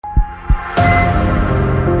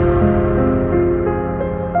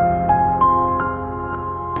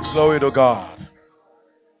Glory to God.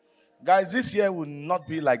 Guys, this year will not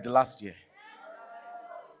be like the last year.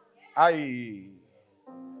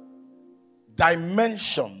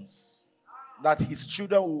 Dimensions that his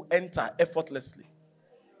children will enter effortlessly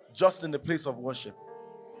just in the place of worship.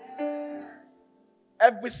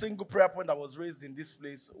 Every single prayer point that was raised in this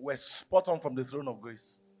place were spot on from the throne of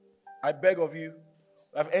grace. I beg of you,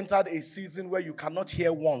 I've entered a season where you cannot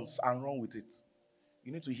hear once and run with it.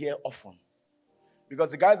 You need to hear often.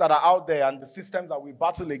 Because the guys that are out there and the systems that we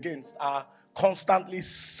battle against are constantly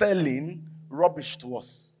selling rubbish to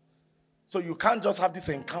us. So you can't just have this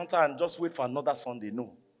encounter and just wait for another Sunday.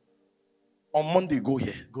 No. On Monday, go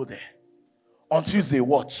here, go there. On Tuesday,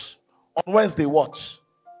 watch. On Wednesday, watch.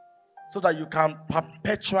 So that you can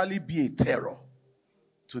perpetually be a terror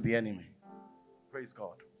to the enemy. Praise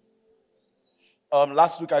God.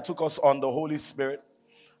 Last week, I took us on the Holy Spirit.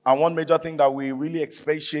 And one major thing that we really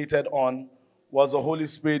expatiated on was the Holy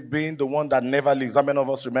Spirit being the one that never leaves. How many of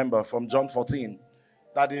us remember from John 14?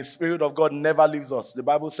 That the Spirit of God never leaves us. The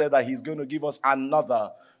Bible said that he's going to give us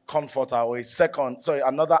another comforter or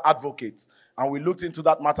another advocate. And we looked into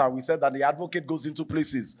that matter. We said that the advocate goes into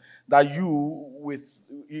places that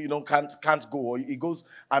can't go. Or he goes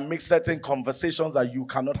and makes certain conversations that you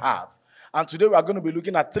cannot have. And today we are going to be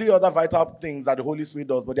looking at 3 other vital things that the Holy Spirit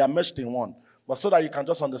does, but they are meshed in one. But so that you can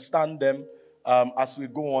just understand them as we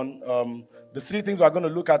go on. The 3 things we are going to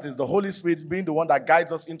look at is the Holy Spirit being the one that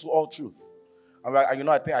guides us into all truth. And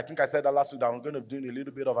I think I said that last week that I'm going to be doing a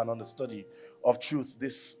little bit of an understudy of truth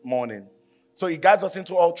this morning. So he guides us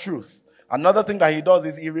into all truth. Another thing that he does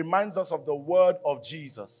is he reminds us of the word of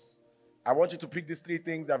Jesus. I want you to pick these 3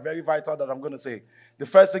 things that are very vital that I'm going to say. The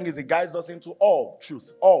first thing is he guides us into all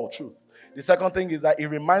truth, all truth. The second thing is that he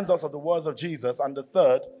reminds us of the words of Jesus. And the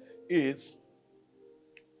third is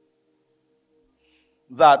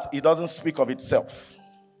that it doesn't speak of itself.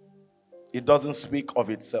 It doesn't speak of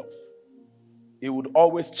itself. It would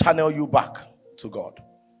always channel you back to God.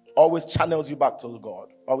 Always channels you back to God.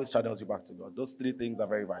 Always channels you back to God. Those 3 things are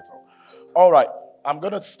very vital. All right. I'm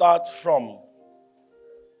going to start from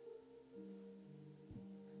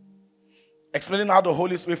explaining how the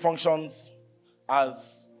Holy Spirit functions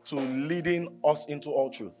as to leading us into all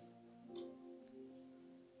truth.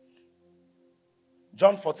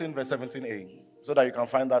 John 14 verse 17a. So that you can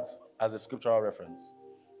find that as a scriptural reference.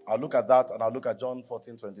 I'll look at that and I'll look at John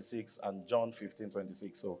 14:26 and John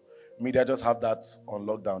 15:26. So media just have that on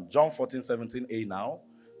lockdown. John 14:17a now.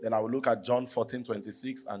 Then I will look at John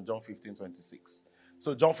 14:26 and John 15:26.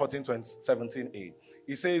 So John 14:17a.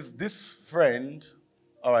 He says, this friend,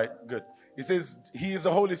 all right, good. He says, he is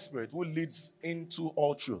the Holy Spirit who leads into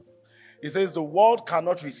all truth. He says, the world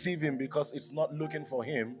cannot receive him because it's not looking for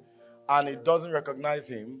him and it doesn't recognize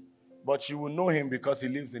him. But you will know him because he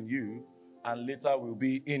lives in you and later will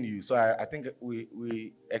be in you. So I think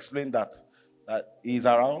we explained that he's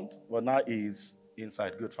around, but now he's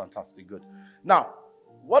inside. Good, fantastic, good. Now,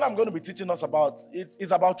 what I'm going to be teaching us about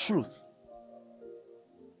is about truth.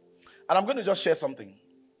 And I'm going to just share something.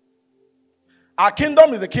 Our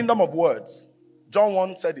kingdom is a kingdom of words. John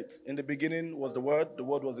 1 said it. In the beginning was the Word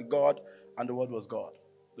was a God, and the Word was God.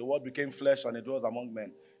 The Word became flesh and it dwells among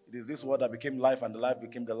men. It is this word that became life, and the life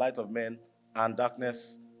became the light of men, and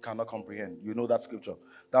darkness cannot comprehend. You know that scripture.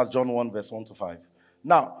 That's John 1, verse 1 to 5.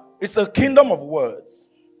 Now, it's a kingdom of words.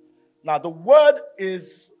 Now, the word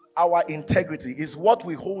is our integrity. It's what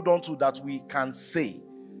we hold on to that we can say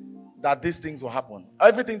that these things will happen.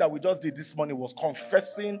 Everything that we just did this morning was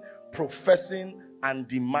confessing, professing, and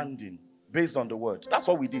demanding based on the word. That's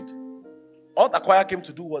what we did. All the choir came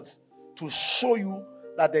to do was to show you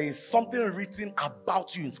that there is something written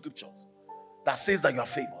about you in scriptures that says that you are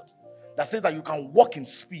favored, that says that you can walk in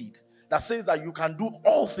speed, that says that you can do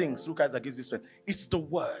all things through Christ that gives you strength. It's the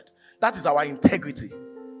word. That is our integrity.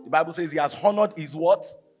 The Bible says he has honored his what?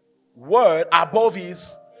 Word above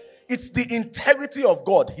his. It's the integrity of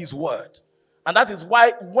God, his word. And that is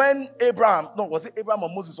why when Abraham or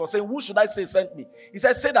Moses was saying, who should I say sent me? He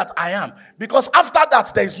said, say that I am. Because after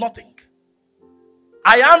that, there is nothing.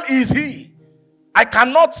 I am is he. I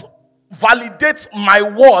cannot validate my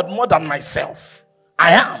word more than myself.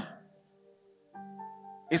 I am.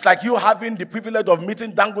 It's like you having the privilege of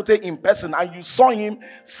meeting Dangote in person and you saw him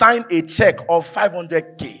sign a check of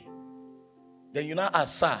 500K. Then you now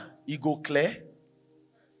ask, sir, you go clear?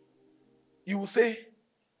 You will say,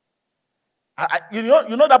 you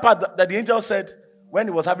know that part that the angel said when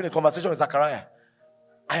he was having a conversation with Zechariah?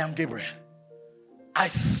 I am Gabriel. I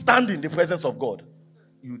stand in the presence of God.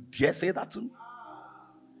 You dare say that to me?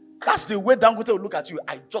 That's the way Dangote will look at you.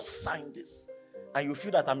 I just signed this. And you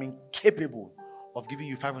feel that I'm incapable of giving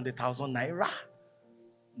you 500,000 naira.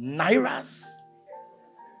 nairas.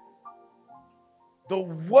 The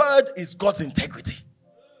word is God's integrity.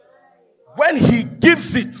 When he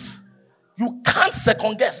gives it, you can't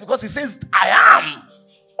second guess because he says, I am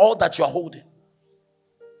all that you are holding.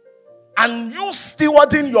 And you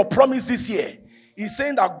stewarding your promises here, he's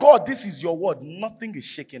saying that God, this is your word. Nothing is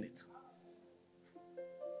shaking it.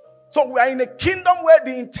 So we are in a kingdom where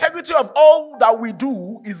the integrity of all that we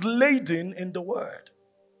do is laden in the word.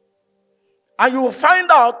 And you will find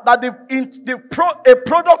out that a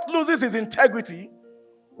product loses its integrity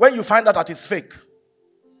when you find out that it's fake.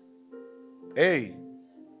 Hey.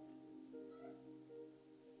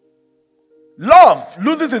 Love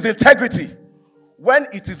loses its integrity when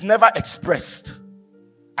it is never expressed.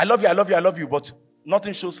 I love you, I love you, I love you, but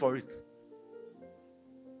nothing shows for it.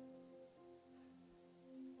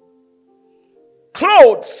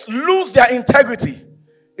 Clothes lose their integrity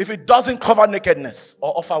if it doesn't cover nakedness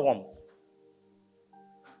or offer warmth.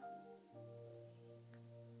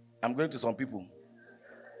 I'm going to some people.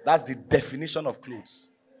 That's the definition of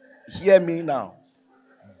clothes. Hear me now.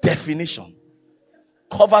 Definition.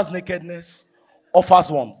 Covers nakedness,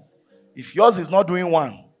 offers warmth. If yours is not doing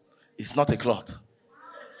one, it's not a cloth.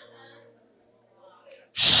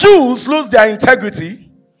 Shoes lose their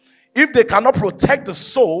integrity if they cannot protect the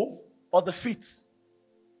sole or the feet.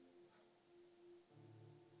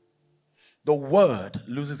 The word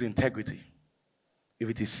loses integrity if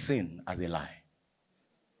it is seen as a lie.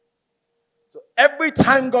 So every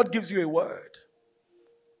time God gives you a word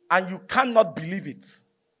and you cannot believe it,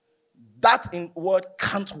 that word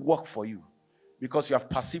can't work for you because you have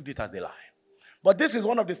perceived it as a lie. But this is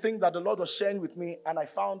one of the things that the Lord was sharing with me, and I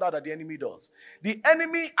found out that the enemy does. The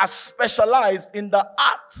enemy has specialized in the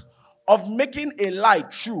art of making a lie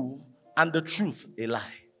true and the truth a lie.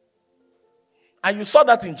 And you saw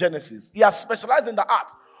that in Genesis. He has specialized in the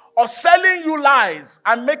art of selling you lies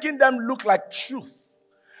and making them look like truth.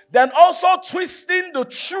 Then also twisting the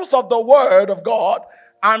truth of the word of God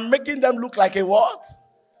and making them look like a what?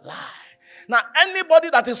 Lie. Now, anybody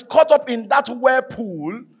that is caught up in that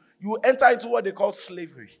whirlpool, you enter into what they call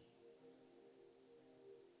slavery.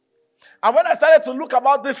 And when I started to look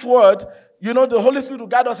about this word, the Holy Spirit will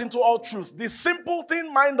guide us into all truth. The simple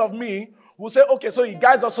thin mind of me will say, okay, so he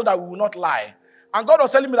guides us so that we will not lie. And God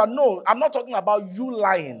was telling me that, no, I'm not talking about you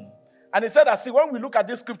lying. And he said that, see, when we look at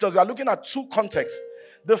these scriptures, we are looking at two contexts.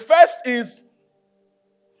 The first is,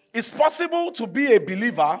 it's possible to be a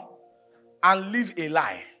believer and live a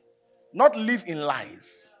lie, not live in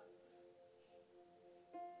lies.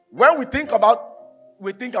 When we think about,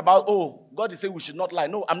 oh, God is saying we should not lie.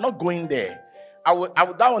 No, I'm not going there.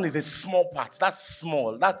 That one is a small part. That's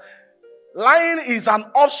small. Lying is an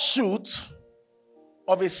offshoot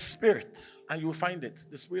of a spirit, and you will find it.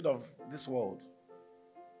 The spirit of this world.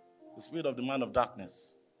 The spirit of the man of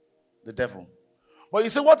darkness. The devil. But you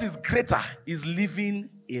see, what is greater is living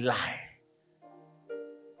a lie.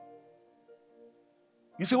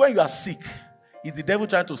 You see, when you are sick, is the devil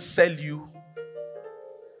trying to sell you?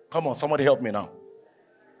 Come on, somebody help me now.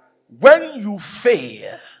 When you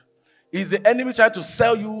fail, is the enemy trying to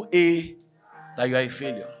sell you that you are a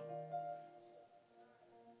failure?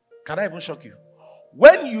 Can I even shock you?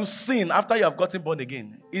 When you sin after you have gotten born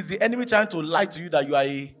again, is the enemy trying to lie to you that you are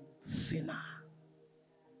a sinner?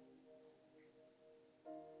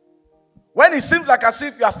 When it seems like as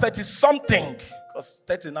if you are 30-something, because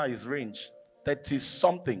 30 now is range,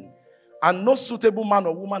 30-something, and no suitable man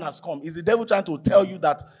or woman has come, is the devil trying to tell you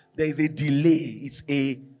that there is a delay? It's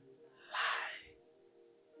a lie.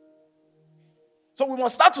 So we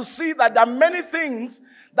must start to see that there are many things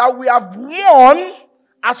that we have won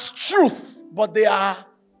as truth, but they are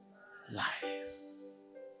lies.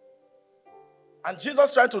 And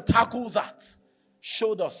Jesus, trying to tackle that,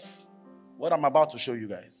 showed us what I'm about to show you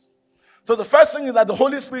guys. So the first thing is that the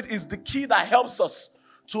Holy Spirit is the key that helps us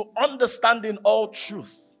to understanding all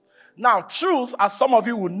truth. Now, truth, as some of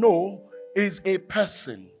you will know, is a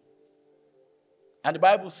person. And the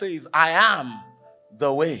Bible says, I am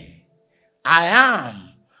the way. I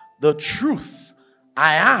am the truth.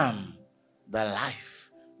 I am the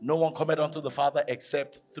life. No one cometh unto the Father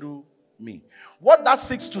except through me. What that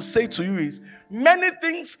seeks to say to you is, many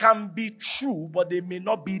things can be true, but they may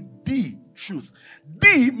not be the truth.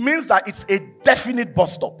 The means that it's a definite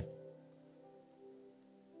bus stop.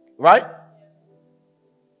 Right?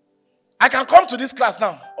 I can come to this class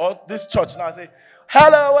now, or this church now, and say,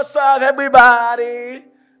 hello, what's up, everybody?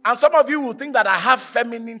 And some of you will think that I have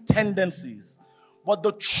feminine tendencies. But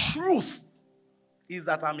the truth is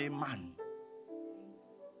that I'm a man.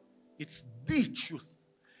 It's the truth.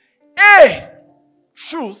 A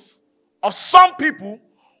truth of some people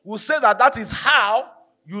will say that is how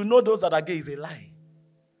you know those that are gay is a lie.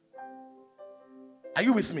 Are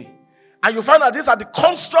you with me? And you find out these are the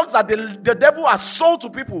constructs that the devil has sold to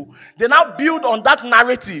people. They now build on that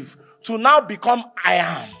narrative to now become I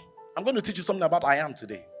am. I'm going to teach you something about I am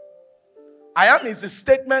today. I am is a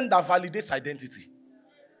statement that validates identity.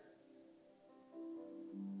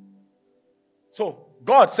 So,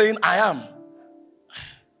 God saying, I am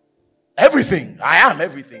everything. I am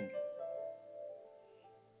everything.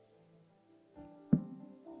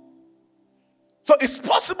 So, it's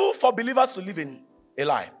possible for believers to live in a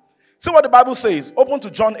lie. See what the Bible says. Open to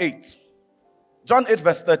John 8. John 8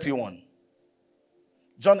 verse 31.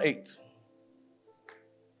 John 8.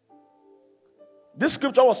 This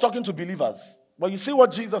scripture was talking to believers. But you see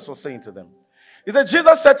what Jesus was saying to them. He said,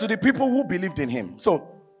 Jesus said to the people who believed in him. So,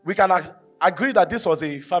 we can agree that this was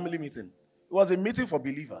a family meeting. It was a meeting for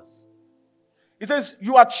believers. He says,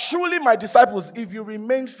 you are truly my disciples if you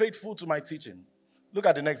remain faithful to my teaching. Look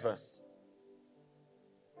at the next verse.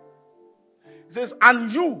 He says,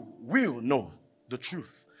 and you will know the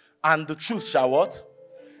truth. And the truth shall what?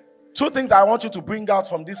 Two things I want you to bring out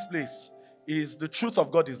from this place is the truth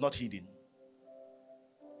of God is not hidden.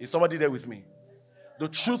 Is somebody there with me? The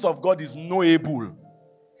truth of God is knowable.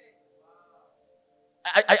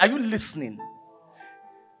 Are you listening?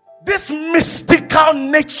 This mystical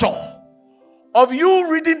nature of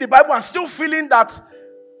you reading the Bible and still feeling that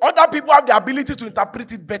other people have the ability to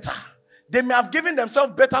interpret it better. They may have given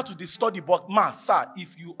themselves better to the study, but sir,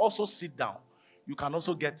 if you also sit down, you can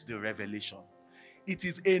also get the revelation. It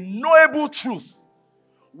is a knowable truth.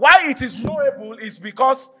 Why it is knowable is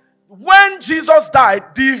because when Jesus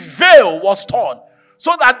died, the veil was torn.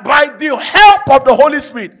 So that by the help of the Holy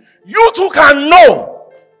Spirit, you too can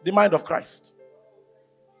know the mind of Christ.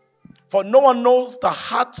 For no one knows the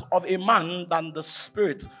heart of a man than the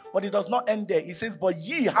Spirit. But it does not end there. He says, but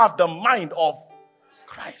ye have the mind of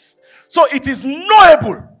Christ. So it is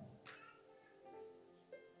knowable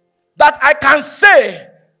that I can say,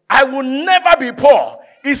 I will never be poor.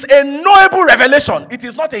 It's a knowable revelation. It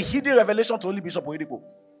is not a hidden revelation to only Bishop Oedipo.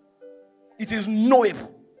 It is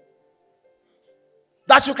knowable.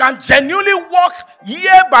 That you can genuinely walk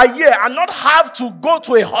year by year and not have to go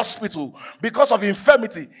to a hospital because of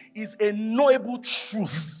infirmity is a knowable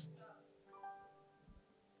truth.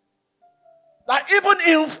 That even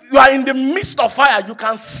if you are in the midst of fire, you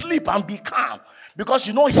can sleep and be calm because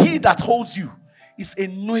you know he that holds you is a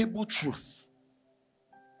knowable truth.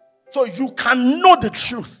 So you can know the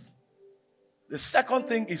truth. The second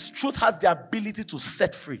thing is truth has the ability to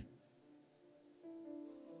set free.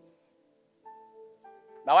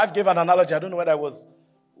 My wife gave an analogy. I don't know whether it was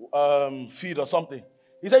feed or something.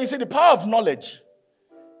 He said, you see, the power of knowledge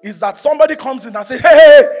is that somebody comes in and says,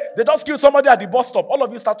 hey, they just killed somebody at the bus stop. All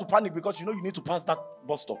of you start to panic because you know you need to pass that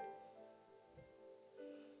bus stop.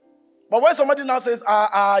 But when somebody now says,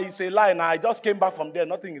 it's a lie, I just came back from there,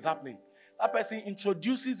 nothing is happening. That person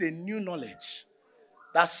introduces a new knowledge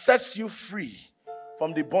that sets you free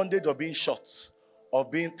from the bondage of being shot,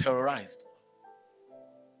 of being terrorized.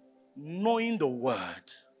 Knowing the word,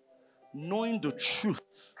 knowing the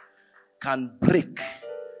truth can break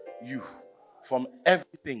you from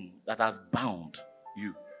everything that has bound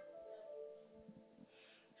you.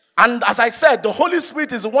 And as I said, the Holy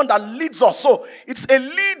Spirit is the one that leads us. So it's a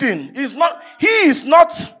leading. He is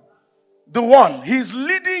not the one. He is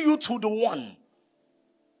leading you to the one.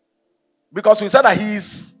 Because we said that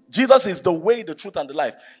Jesus is the way, the truth, and the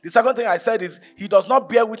life. The second thing I said is he does not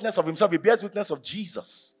bear witness of himself. He bears witness of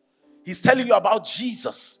Jesus. He's telling you about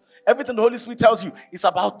Jesus. Everything the Holy Spirit tells you is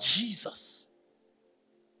about Jesus.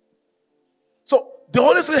 So the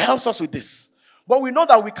Holy Spirit helps us with this. But we know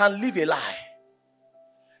that we can live a lie.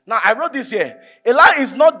 Now, I wrote this here. A lie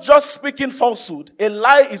is not just speaking falsehood. A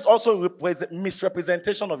lie is also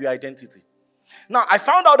misrepresentation of your identity. Now, I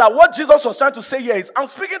found out that what Jesus was trying to say here is, I'm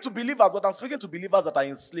speaking to believers, but I'm speaking to believers that are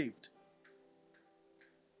enslaved.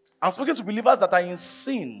 I'm speaking to believers that are in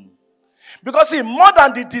sin. Because see, more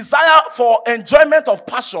than the desire for enjoyment of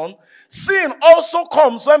passion, sin also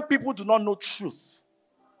comes when people do not know truth.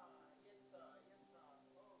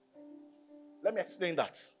 Let me explain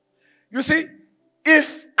that. You see,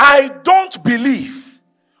 if I don't believe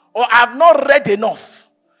or I have not read enough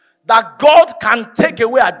that God can take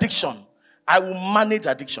away addiction, I will manage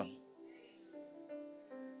addiction.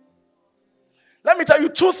 Let me tell you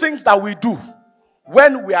two things that we do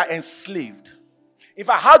when we are enslaved. In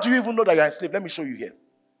fact, how do you even know that you are enslaved? Let me show you here.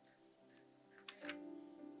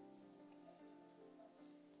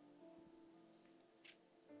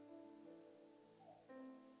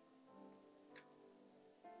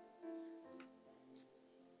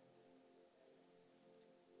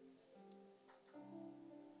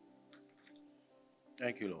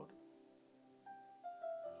 Thank you, Lord.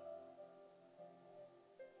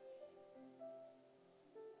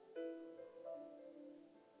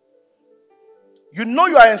 You know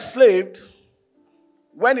you are enslaved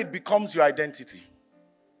when it becomes your identity.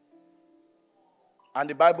 And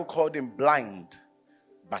the Bible called him blind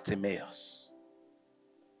Bartimaeus.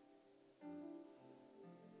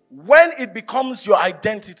 When it becomes your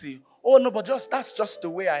identity, oh no, but that's just the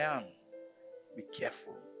way I am. Be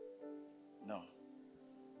careful. No.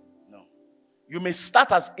 You may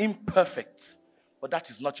start as imperfect, but that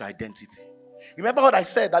is not your identity. Remember what I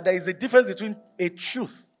said, that there is a difference between a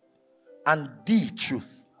truth and the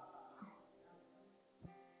truth.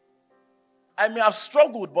 I may have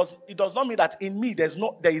struggled, but it does not mean that in me there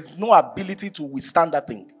is no ability to withstand that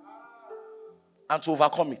thing and to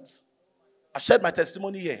overcome it. I've shared my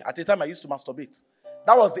testimony here. At the time I used to masturbate.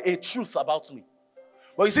 That was a truth about me.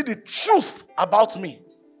 But you see, the truth about me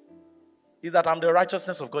is that I'm the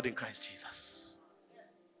righteousness of God in Christ Jesus.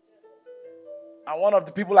 And one of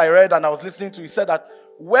the people I read and I was listening to, he said that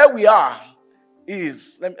where we are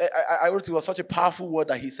is, I wrote, it was such a powerful word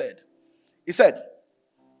that he said. He said,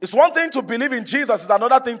 it's one thing to believe in Jesus, it's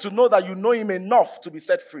another thing to know that you know him enough to be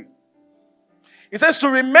set free. He says to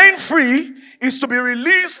remain free is to be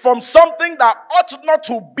released from something that ought not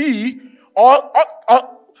to be, or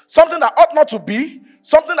something that ought not to be,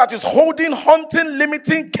 something that is holding, haunting,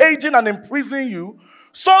 limiting, caging, and imprisoning you,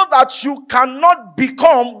 so that you cannot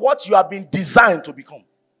become what you have been designed to become.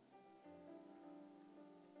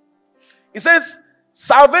 He says,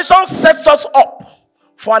 salvation sets us up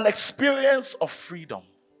for an experience of freedom.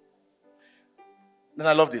 Then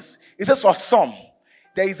I love this. He says, for some,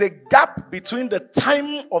 there is a gap between the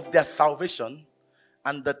time of their salvation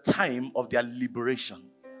and the time of their liberation.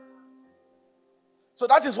 So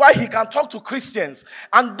that is why he can talk to Christians.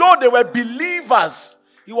 And though they were believers,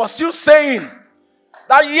 he was still saying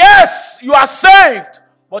that yes, you are saved,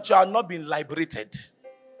 but you are not being liberated.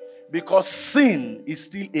 Because sin is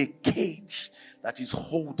still a cage that is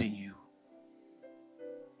holding you.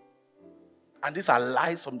 And these are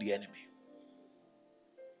lies from the enemy.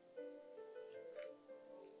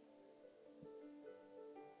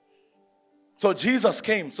 So Jesus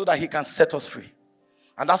came so that he can set us free.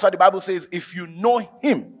 And that's why the Bible says, if you know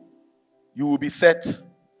him, you will be set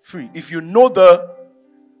free. If you know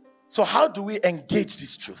So how do we engage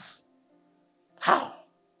this truth? How?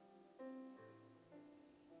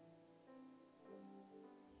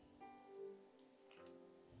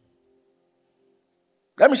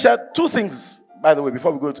 Let me share two things, by the way,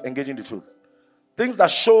 before we go to engaging the truth. Things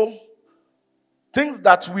that show, things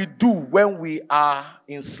that we do when we are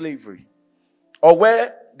in slavery, or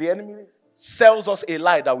where the enemy sells us a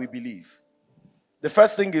lie that we believe. The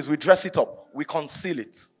first thing is we dress it up. We conceal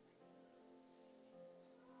it.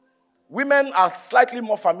 Women are slightly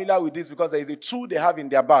more familiar with this because there is a tool they have in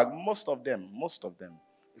their bag. Most of them,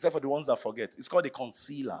 except for the ones that forget. It's called a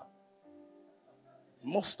concealer.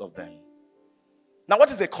 Most of them. Now, what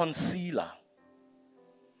is a concealer?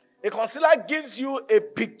 A concealer gives you a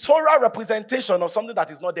pictorial representation of something that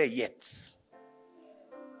is not there yet.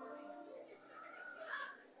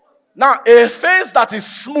 Now, a face that is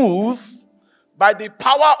smooth by the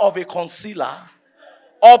power of a concealer,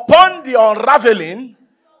 upon the unraveling,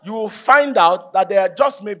 you will find out that there are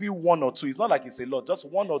just maybe one or two. It's not like it's a lot, just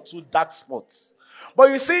one or two dark spots. But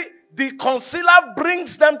you see, the concealer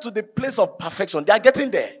brings them to the place of perfection. They are getting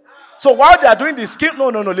there. So while they are doing the skin,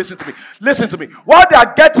 listen to me. While they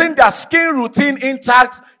are getting their skin routine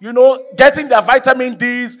intact, getting their vitamin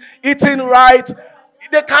D's, eating right,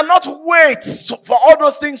 they cannot wait for all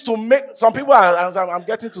those things to make some people. I'm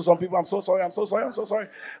getting to some people. I'm so sorry.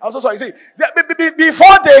 See,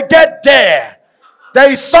 before they get there, there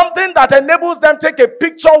is something that enables them to take a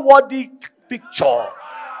picture-worthy picture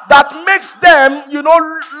that makes them,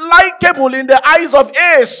 likable in the eyes of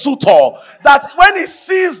a suitor. That when he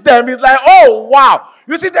sees them, he's like, oh, wow.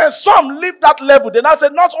 You see, there's some leave that level. Then I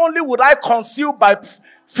said, not only would I conceal by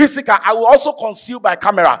physical, I will also conceal by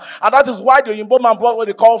camera. And that is why the Yimbo man brought what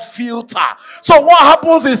they call filter. So what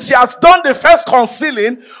happens is she has done the first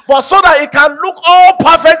concealing, but so that it can look all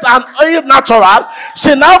perfect and natural,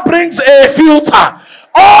 she now brings a filter.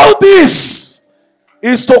 All this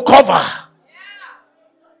is to cover.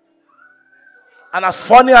 And as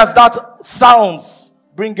funny as that sounds,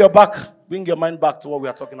 bring your mind back to what we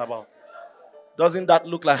are talking about. Doesn't that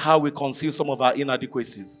look like how we conceal some of our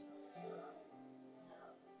inadequacies?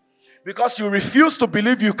 Because you refuse to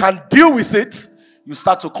believe you can deal with it, you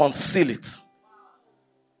start to conceal it.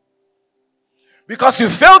 Because you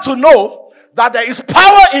fail to know that there is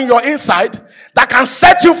power in your inside that can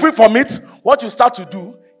set you free from it, what you start to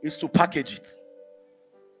do is to package it.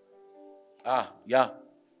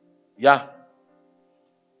 Yeah.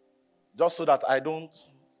 Just so that I don't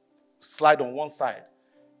slide on one side.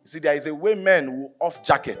 You see, there is a way men will off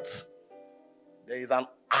jackets. There is a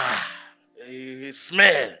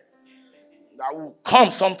smell that will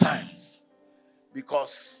come sometimes,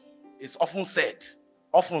 because it's often said,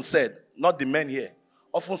 not the men here,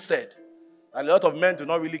 often said, and a lot of men do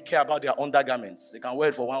not really care about their undergarments. They can wear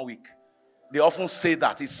it for 1 week. They often say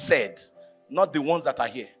that. It's said, not the ones that are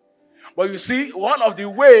here. But you see, one of the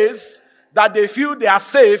ways that they feel they are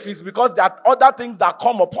safe is because there are other things that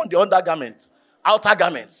come upon the undergarments, outer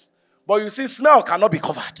garments. But you see, smell cannot be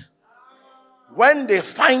covered. When they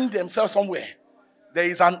find themselves somewhere, there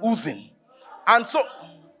is an oozing. And so,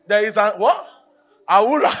 there is an, what?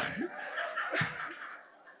 Aura.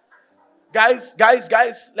 Guys,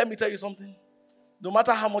 let me tell you something. No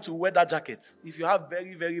matter how much you wear that jacket, if you have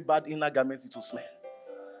very, very bad inner garments, it will smell.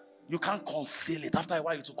 You can't conceal it. After a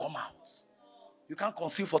while, it will come out. You can't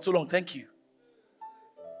conceal for too long. Thank you.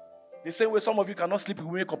 The same way some of you cannot sleep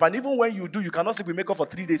with makeup. And even when you do, you cannot sleep with makeup for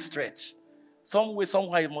 3 days stretch. Some way,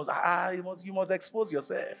 somehow, you must expose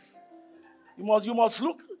yourself. You must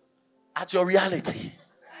look at your reality.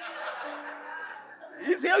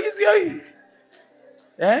 You see?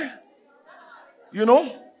 You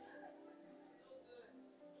know?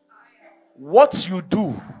 What you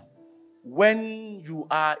do when you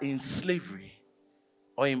are in slavery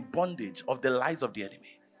or in bondage of the lies of the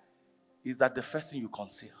enemy is that the first thing you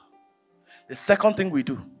conceal. The second thing we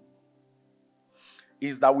do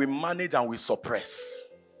is that we manage and we suppress.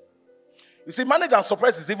 You see, manage and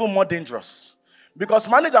suppress is even more dangerous, because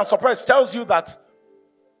manage and suppress tells you that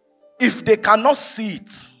if they cannot see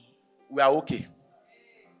it, we are okay.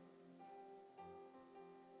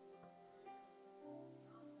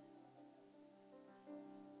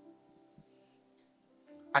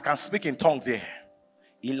 I can speak in tongues here.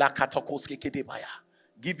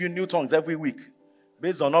 Give you new tongues every week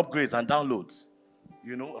based on upgrades and downloads.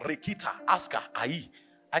 You know, Rekita, Aska, Ai.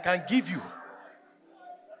 I can give you.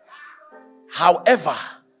 However,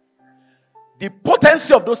 the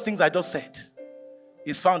potency of those things I just said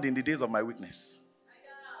is found in the days of my weakness.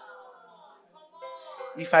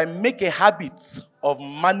 If I make a habit of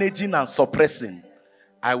managing and suppressing,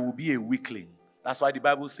 I will be a weakling. That's why the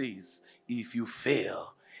Bible says, if you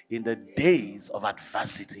fail in the days of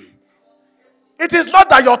adversity, it is not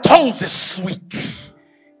that your tongues is weak.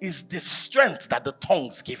 It's the strength that the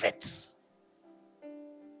tongues give it.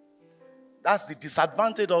 That's the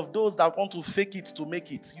disadvantage of those that want to fake it to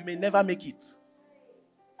make it. You may never make it.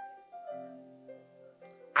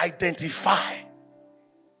 Identify.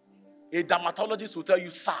 A dermatologist will tell you,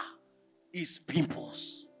 sir, it's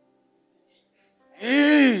pimples.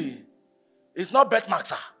 It's not birthmarks,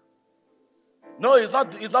 sir. No, it's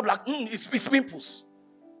not black. It's pimples.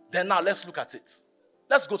 Then now let's look at it.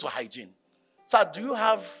 Let's go to hygiene. Sir, do you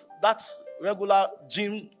have that regular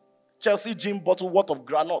Chelsea gym bottle worth of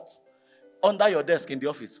granules under your desk in the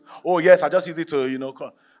office? Oh yes, I just use it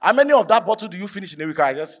to, How many of that bottle do you finish in a week?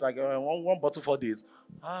 I just one bottle 4 days.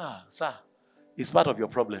 Sir, it's part of your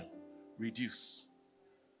problem. Reduce.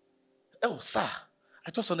 Oh, sir,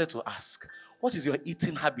 I just wanted to ask, what is your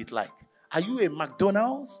eating habit like? Are you a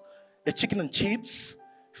McDonald's, a chicken and chips,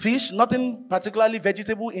 fish, nothing particularly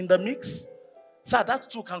vegetable in the mix? Sir, that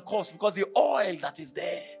too can cause, because the oil that is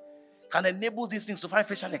there can enable these things to find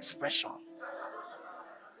facial expression.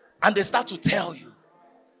 And they start to tell you.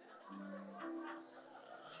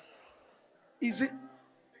 Is it?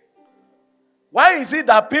 Why is it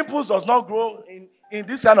that pimples does not grow in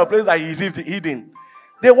this kind of place that he is eating?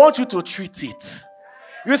 They want you to treat it.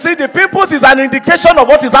 You see, the pimples is an indication of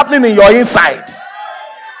what is happening in your inside.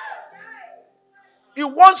 He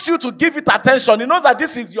wants you to give it attention. He knows that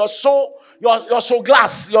this is your show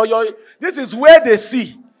glass. This is where they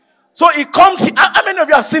see. So it comes here. How many of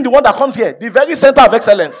you have seen the one that comes here? The very center of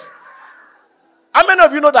excellence. How many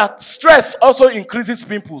of you know that stress also increases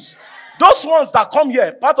pimples? Those ones that come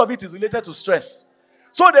here, part of it is related to stress.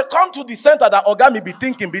 So they come to the center that Ogami be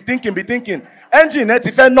thinking. Engine,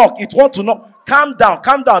 if I knock, it want to knock. Calm down.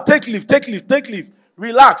 Take leave.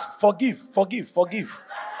 Relax. Forgive.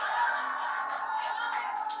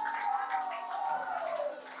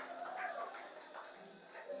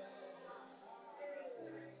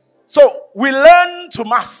 So we learn to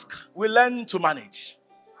mask. We learn to manage.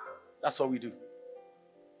 That's what we do.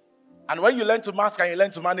 And when you learn to mask and you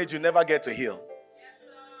learn to manage, you never get to heal. Yes,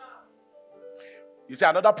 sir. You see,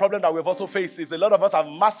 another problem that we've also faced is a lot of us have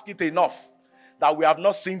masked it enough that we have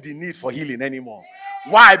not seen the need for healing anymore.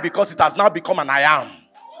 Why? Because it has now become an I am.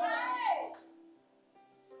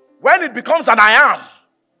 When it becomes an I am,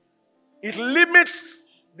 it limits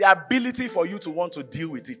the ability for you to want to deal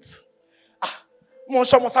with it. You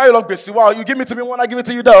give me to me when I give it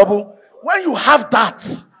to you double. When you have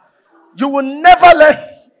that, you will never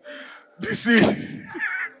let see.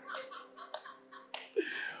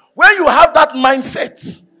 When you have that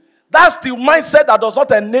mindset, that's the mindset that does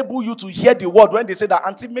not enable you to hear the word when they say that,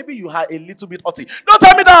 auntie, maybe you are a little bit haughty. Don't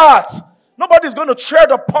tell me that. Nobody's going to tread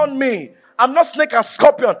upon me. I'm not snake and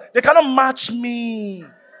scorpion. They cannot match me.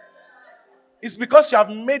 It's because you have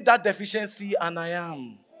made that deficiency and I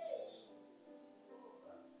am.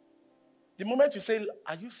 The moment you say,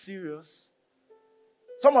 are you serious?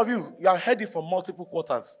 Some of you have heard it for multiple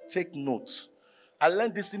quarters. Take note. I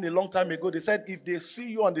learned this thing a long time ago. They said, if they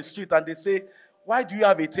see you on the street and they say, why do you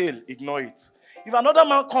have a tail? Ignore it. If another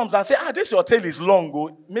man comes and say, this your tail is long,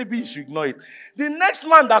 go, maybe you should ignore it. The next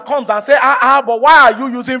man that comes and say, but why are you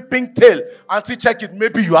using pink tail? Auntie, check it.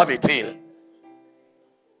 Maybe you have a tail.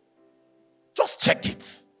 Just check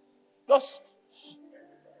it. Just.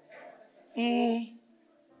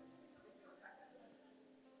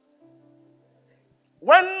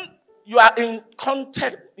 When you are in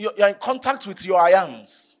contact, you're in contact with your I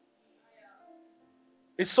ams,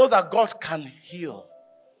 it's so that God can heal.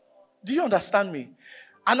 Do you understand me?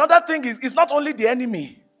 Another thing is, it's not only the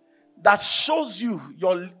enemy that shows you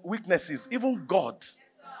your weaknesses, even God.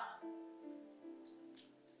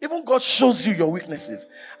 Even God shows you your weaknesses.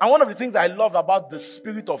 And one of the things I love about the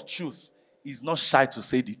spirit of truth is not shy to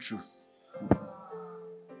say the truth.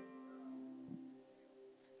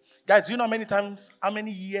 Guys, you know how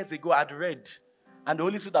many years ago I'd read, and the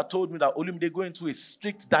Holy Spirit had told me that Olumide go into a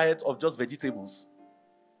strict diet of just vegetables.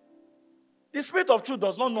 The spirit of truth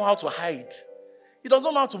does not know how to hide. He does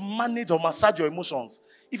not know how to manage or massage your emotions.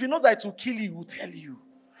 If he knows that it will kill you, he will tell you.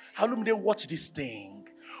 Olumide, watch this thing.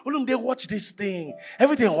 Olumide, watch this thing.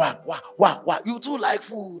 Everything, wah. You too like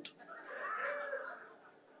food.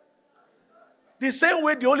 The same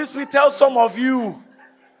way the Holy Spirit tells some of you,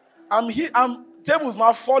 tables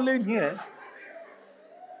now falling here.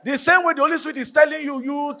 The same way the Holy Spirit is telling you,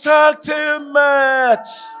 you talk too much.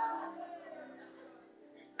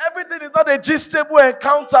 Everything is not a gistable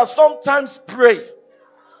encounter. Sometimes pray.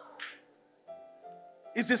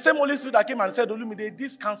 It's the same Holy Spirit that came and said, Olumide,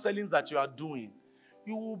 these counselings that you are doing,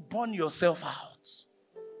 you will burn yourself out.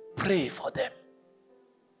 Pray for them.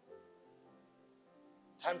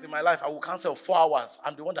 Times in my life, I will counsel 4 hours.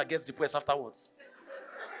 I'm the one that gets depressed afterwards.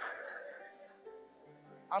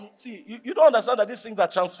 See, you don't understand that these things are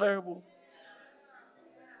transferable.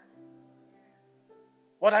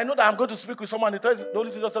 But I know that I'm going to speak with someone. The Holy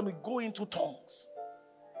Spirit just tell me, go into tongues.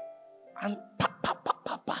 And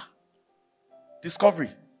pa. Discovery,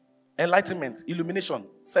 enlightenment, illumination,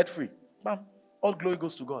 set free. Bam. All glory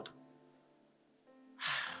goes to God.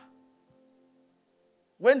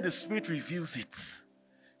 When the Spirit reveals it,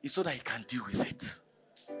 it's so that he can deal with it.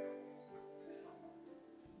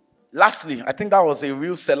 Lastly, I think that was a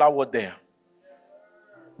real seller word there.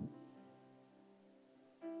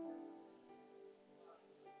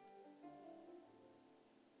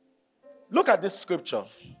 Look at this scripture.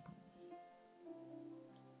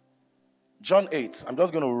 John 8. I'm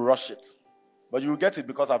just going to rush it. But you will get it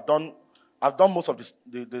because I've done most of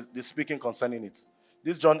the speaking concerning it.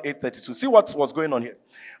 This John 8:32. See what was going on here.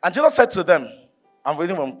 And Jesus said to them, I'm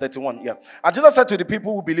reading from 31, yeah. And Jesus said to the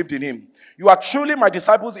people who believed in him, you are truly my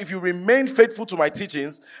disciples if you remain faithful to my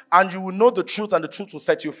teachings, and you will know the truth, and the truth will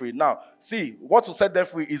set you free. Now, see, what will set them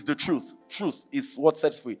free is the truth. Truth is what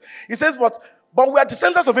sets free. He says, but we are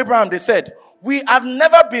descendants of Abraham. They said, we have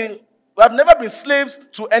never been slaves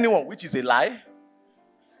to anyone, which is a lie.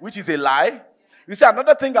 Which is a lie. You see,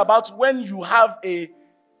 another thing about when you have a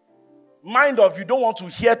mind of you don't want to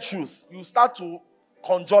hear truth, you start to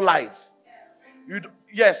conjure lies.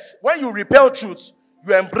 Yes, when you repel truth,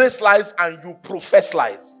 you embrace lies and you profess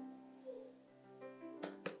lies.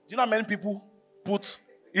 Do you know how many people put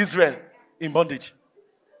Israel in bondage?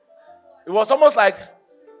 It was almost like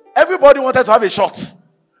everybody wanted to have a shot.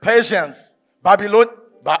 Persians, Babylon.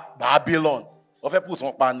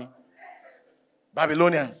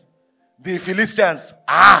 Babylonians, the Philistines,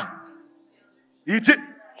 Egypt.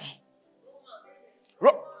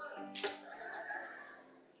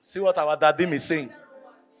 See what our daddy is saying.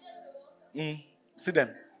 See them.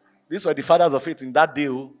 These were the fathers of faith in that day.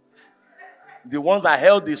 The ones that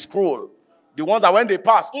held the scroll. The ones that when they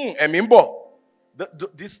passed, Emimbo.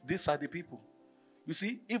 These are the people. You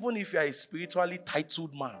see, even if you are a spiritually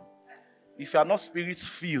titled man, if you are not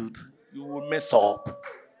spirit-filled, you will mess up.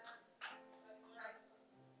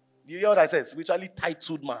 You hear what I said? Spiritually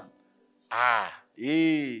titled man.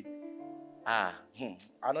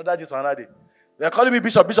 Another day. They're calling me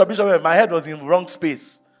Bishop, Bishop, Bishop. My head was in the wrong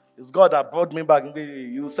space. It's God that brought me back.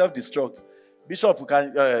 You self-destruct. Bishop, you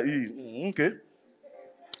can... okay.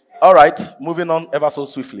 All right. Moving on ever so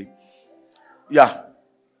swiftly. Yeah.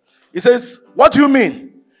 He says, what do you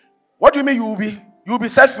mean? What do you mean you will be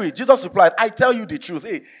set free? Jesus replied, I tell you the truth.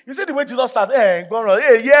 Hey, you see the way Jesus started? Hey,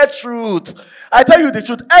 truth. I tell you the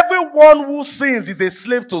truth. Everyone who sins is a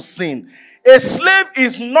slave to sin. A slave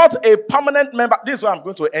is not a permanent member. This is where I'm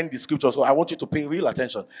going to end the scripture, so I want you to pay real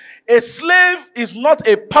attention. A slave is not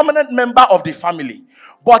a permanent member of the family,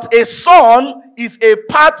 but a son is a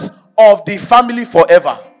part of the family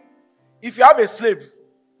forever. If you have a slave,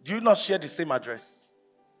 do you not share the same address?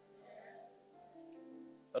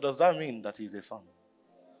 Or does that mean that he's a son?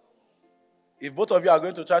 If both of you are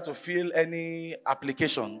going to try to fill any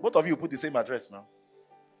application, both of you put the same address now.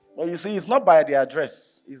 But you see, it's not by the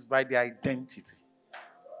address, it's by the identity.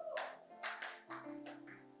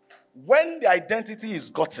 When the identity is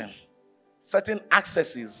gotten, certain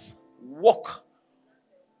accesses work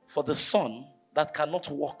for the son that cannot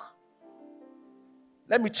work.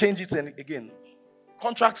 Let me change it again.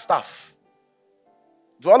 Contract staff.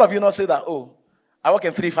 Do all of you not say that, oh, I work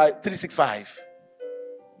in 365?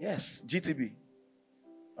 Yes, GTB.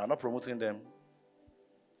 I'm not promoting them.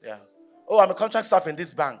 Yeah. Oh, I'm a contract staff in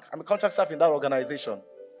this bank. I'm a contract staff in that organization.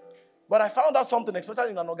 But I found out something,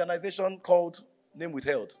 especially in an organization called Name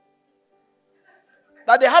Withheld,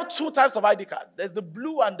 that they have two types of ID card. There's the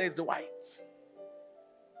blue and there's the white.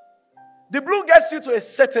 The blue gets you to a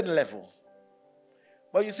certain level.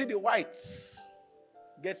 But you see, the white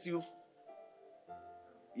gets you.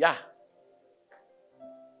 Yeah.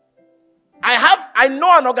 I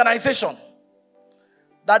know an organization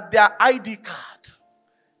that their ID card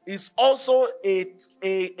is also a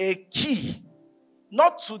key,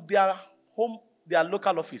 not to their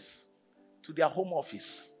local office, to their home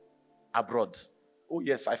office abroad. Oh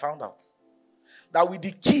yes, I found out that with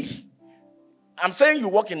the key, I'm saying you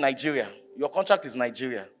work in Nigeria, your contract is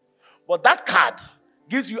Nigeria, but that card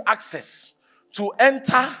gives you access to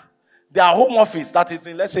enter their home office that is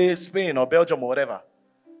in, let's say, Spain or Belgium or whatever,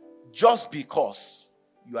 just because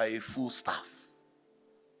you are a full staff.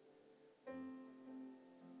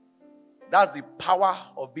 That's the power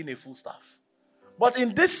of being a full staff. But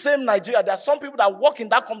in this same Nigeria, there are some people that work in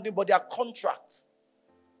that company, but their contract,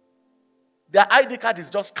 their ID card is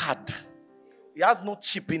just card. It has no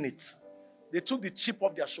chip in it. They took the chip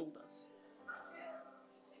off their shoulders.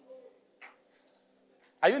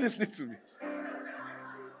 Are you listening to me?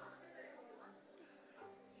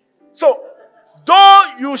 So,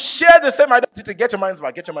 though you share the same identity, get your minds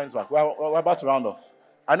back. Get your minds back. We're about to round off.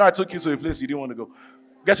 I know I took you to a place you didn't want to go.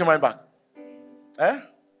 Get your mind back.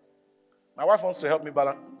 My wife wants to help me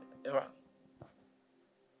balance.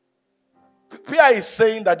 Pia is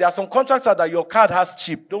saying that there are some contracts that your card has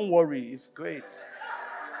chip. Don't worry, it's great.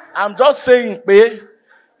 I'm just saying,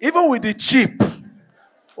 even with the chip,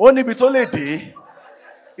 only bit only day,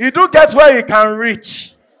 you do get where you can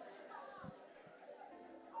reach.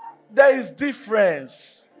 There is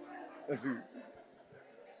difference.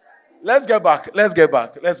 Let's get back.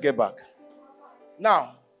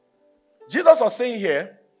 Now, Jesus was saying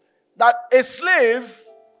here that a slave,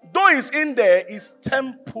 though he's in there, is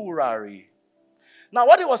temporary. Now,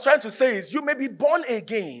 what he was trying to say is, you may be born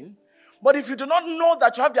again, but if you do not know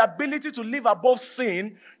that you have the ability to live above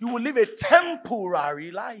sin, you will live a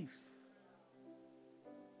temporary life.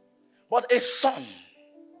 But a son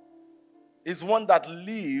is one that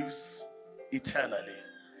lives eternally.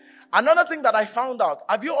 Another thing that I found out,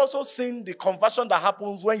 have you also seen the conversion that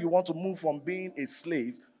happens when you want to move from being a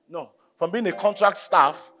slave? No, from being a contract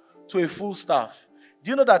staff to a full staff.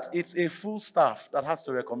 Do you know that it's a full staff that has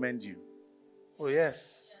to recommend you? Oh,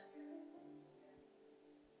 yes.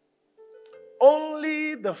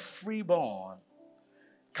 Only the freeborn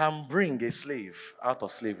can bring a slave out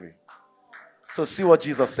of slavery. So see what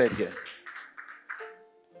Jesus said here.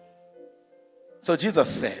 So Jesus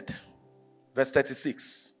said, verse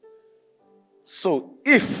 36, so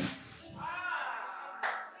if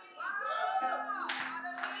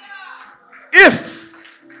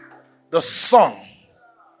the Son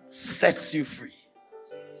sets you free,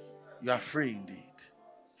 you are free indeed.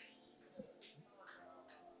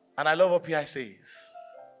 And I love what P.I. says.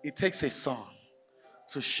 It takes a son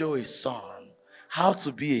to show a son how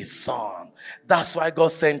to be a son. That's why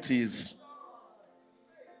God sent his.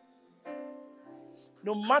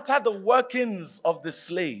 No matter the workings of the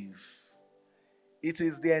slave, it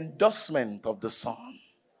is the endorsement of the son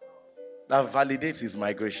that validates his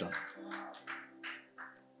migration.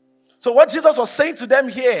 So what Jesus was saying to them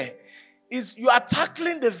here is, you are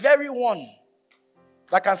tackling the very one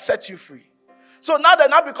that can set you free. So now that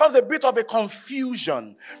now becomes a bit of a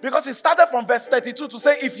confusion. Because it started from verse 32 to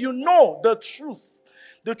say, if you know the truth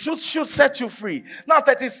should set you free. Now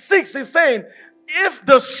 36 is saying, if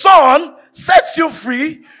the Son sets you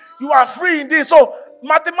free, you are free indeed. So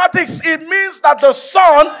mathematics, it means that the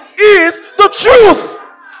Son is the truth.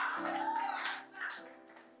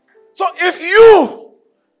 So if you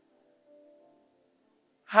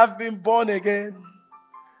have been born again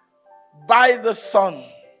by the Son,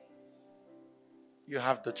 you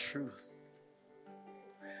have the truth.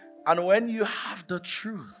 And when you have the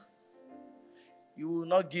truth, you will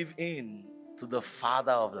not give in to the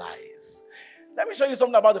father of lies. Let me show you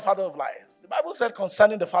something about the father of lies. The Bible said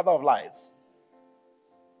concerning the father of lies.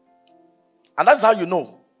 And that's how you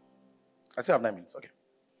know. I still have 9 minutes. Okay.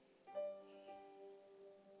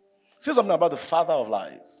 Say something about the father of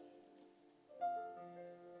lies.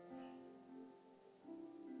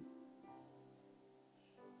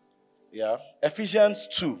 Yeah. Ephesians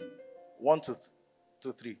 2, 1 to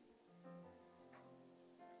 3.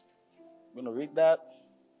 I'm going to read that.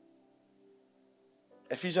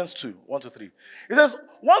 Ephesians 2, 1 to 3. It says,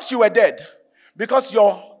 once you were dead, because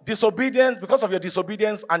of your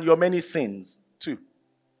disobedience and your many sins. 2.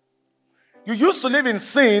 You used to live in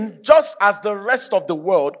sin just as the rest of the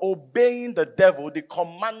world, obeying the devil, the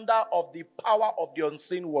commander of the power of the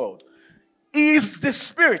unseen world. He is the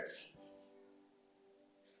spirit.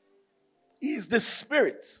 He is the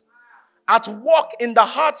spirit at work in the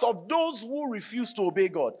hearts of those who refuse to obey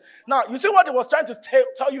God. Now, you see what he was trying to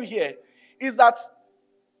tell you here is that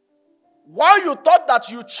while you thought that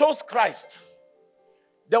you chose Christ,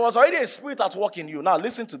 there was already a spirit at work in you. Now,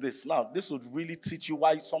 listen to this. Now, this would really teach you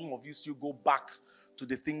why some of you still go back to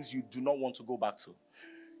the things you do not want to go back to.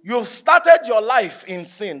 You've started your life in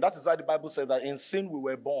sin. That is why the Bible says that in sin we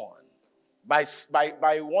were born. By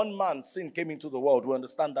one man, sin came into the world. We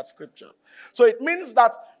understand that scripture. So it means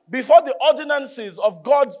that before the ordinances of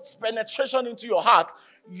God's penetration into your heart,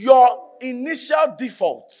 your initial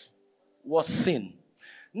default was sin.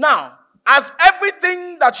 Now, as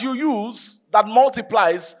everything that you use that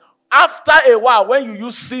multiplies, after a while, when you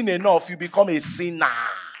use sin enough, you become a sinner.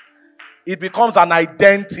 It becomes an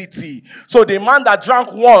identity. So the man that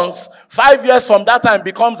drank once, 5 years from that time,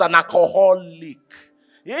 becomes an alcoholic.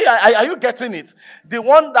 Yeah, are you getting it? The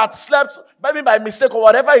one that slept, maybe by mistake or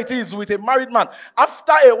whatever it is, with a married man,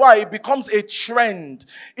 after a while, it becomes a trend.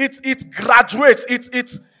 It graduates.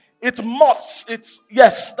 It morphs.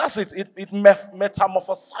 Yes, that's it. It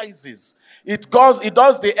metamorphosizes. It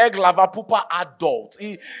does the egg lava pupa adult.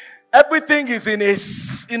 Everything is in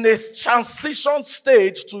a transition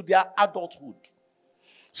stage to their adulthood.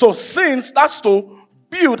 So sin starts to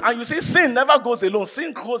build, and you see, sin never goes alone.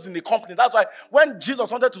 Sin goes in the company. That's why when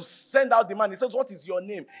Jesus wanted to send out the man, he says, "What is your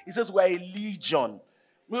name?" He says, "We're a legion."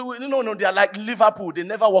 No, they are like Liverpool. They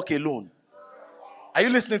never walk alone. Are you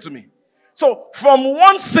listening to me? So from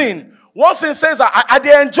one sin says, I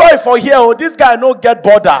dey enjoy for here. Oh, this guy no get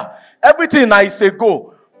border. Everything I say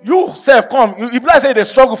go. You self come. You people say they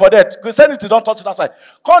struggle for that. Christianity don't touch that side.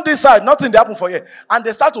 Come this side, nothing they happen for you. And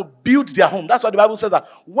they start to build their home. That's why the Bible says that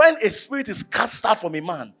when a spirit is cast out from a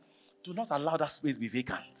man, do not allow that space be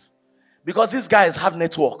vacant. Because these guys have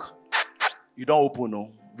network. You don't open no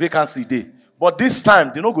vacancy day. But this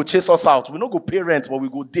time, they don't go chase us out. We don't go pay rent, but we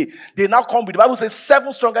go day. They now come with, the Bible says,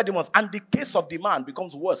 7 stronger demons. And the case of the man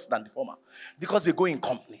becomes worse than the former. Because they go in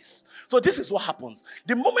companies. So this is what happens.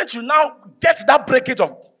 The moment you now get that breakage,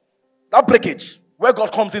 where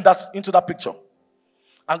God comes into that picture.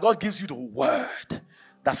 And God gives you the word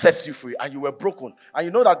that sets you free. And you were broken. And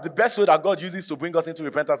you know that the best way that God uses to bring us into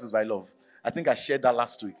repentance is by love. I think I shared that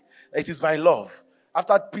last week. It is by love.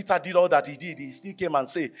 After Peter did all that he did, he still came and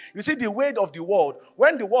said, you see the weight of the world,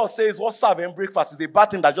 when the world says what serving breakfast is a bad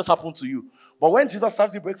thing that just happened to you. But when Jesus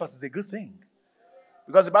serves you breakfast, it's a good thing.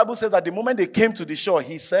 Because the Bible says that the moment they came to the shore,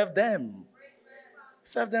 he served them. He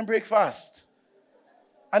served them breakfast.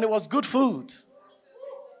 And it was good food.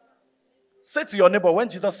 Say to your neighbor, when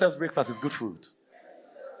Jesus serves breakfast, it's good food.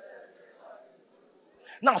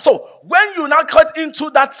 Now, so when you now cut into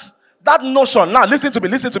that notion, now listen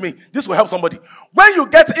to me. This will help somebody. When you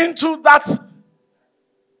get into that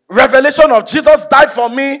revelation of Jesus died for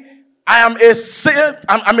me, I am a saint,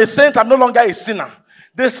 I'm a saint, I'm no longer a sinner.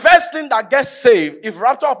 The first thing that gets saved, if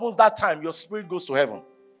rapture happens that time, your spirit goes to heaven.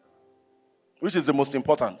 Which is the most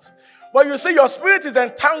important. But you see, your spirit is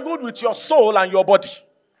entangled with your soul and your body.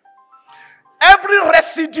 Every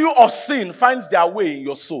residue of sin finds their way in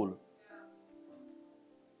your soul.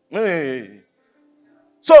 Hey.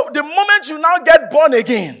 So the moment you now get born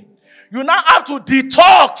again, you now have to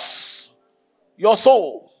detox your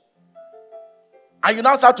soul. And you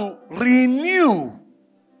now start to renew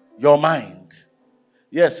your mind.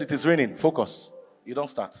 Yes, it is raining. Focus. You don't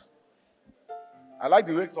start. I like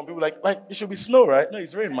the way some people like it should be snow, right? No,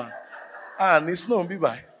 it's rain, man. And it's snow, be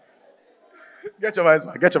by. Get your minds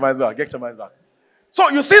back. Get your minds back. Get your minds back. So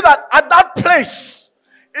you see that at that place,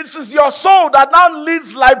 it is your soul that now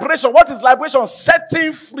leads liberation. What is liberation?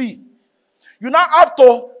 Setting free. You now have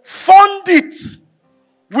to fund it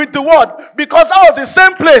with the word, because that was the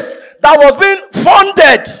same place that was being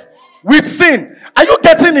funded with sin. Are you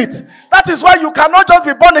getting it? That is why you cannot just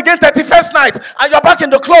be born again 31st night and you're back in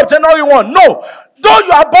the club January 1. No. Though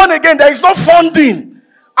you are born again, there is no funding.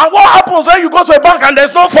 And what happens when you go to a bank and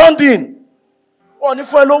there's no funding?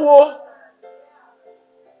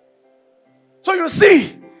 So you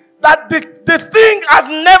see that the thing has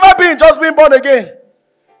never been just being born again.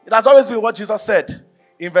 It has always been what Jesus said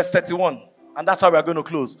in verse 31. And that's how we are going to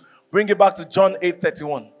close. Bring it back to John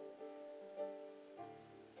 8:31.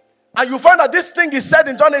 And you find that this thing is said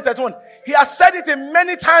in John 8:31. He has said it in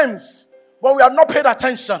many times, but we have not paid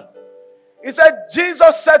attention. He said,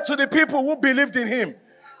 Jesus said to the people who believed in him,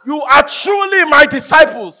 you are truly my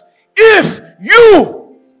disciples. If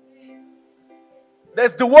you,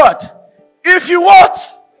 there's the word. If you what?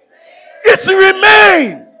 It's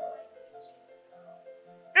remain.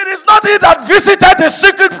 It is not he that visited the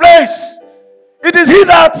secret place. It is he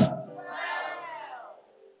that.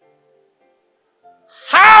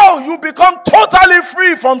 How you become totally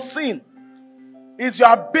free from sin is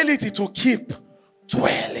your ability to keep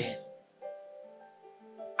dwelling.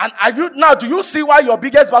 And do you see why your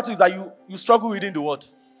biggest battle is that you struggle within the word?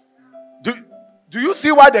 Do you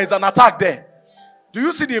see why there is an attack there? Do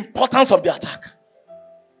you see the importance of the attack?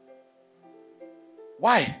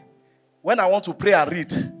 Why? When I want to pray and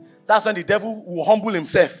read, that's when the devil will humble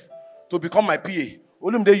himself to become my PA.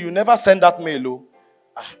 Olumide, you never send that mail.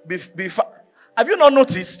 Have you not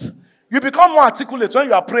noticed? You become more articulate when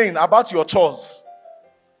you are praying about your chores.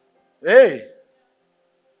 Hey.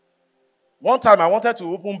 One time I wanted to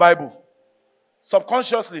open Bible.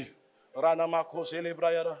 Subconsciously.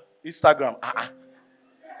 Instagram.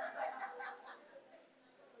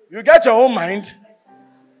 You get your own mind.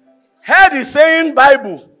 Head is saying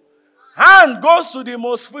Bible. Hand goes to the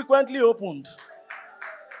most frequently opened.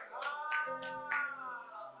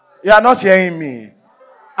 You are not hearing me.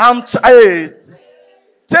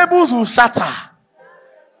 Tables will shatter.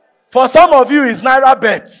 For some of you, it's Naira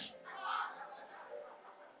bet.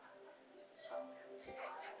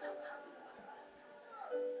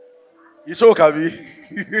 You show Kabi.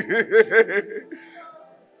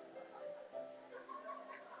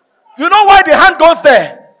 You know why the hand goes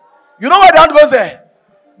there? You know why the hand goes there?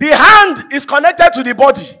 The hand is connected to the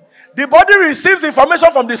body. The body receives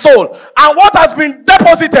information from the soul. And what has been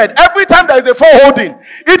deposited every time there is a phone holding,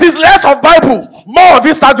 it is less of Bible, more of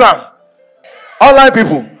Instagram. Online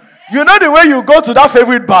people. You know the way you go to that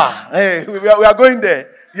favorite bar. Hey, we are going there.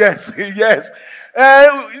 Yes, yes.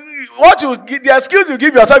 The excuse you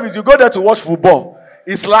give yourself is you go there to watch football.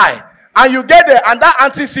 It's lie. And you get there and that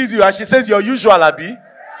auntie sees you and she says your usual Abi. Or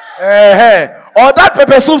that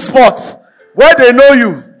pepper soup spot where they know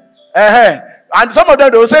you. And some of them,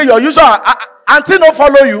 they will say, your usual auntie don't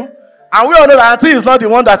follow you. And we all know that auntie is not the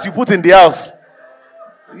one that you put in the house.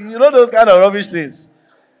 You know those kind of rubbish things.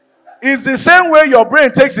 It's the same way your brain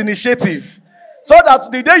takes initiative. So that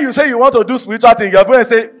the day you say you want to do spiritual thing, your brain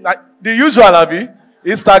say, the usual, Abi,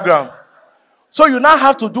 Instagram. So you now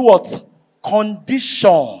have to do what?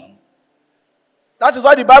 Condition. That is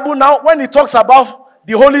why the Bible now, when it talks about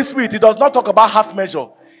the Holy Spirit, it does not talk about half measure.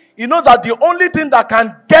 It knows that the only thing that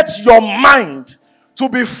can get your mind to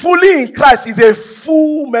be fully in Christ is a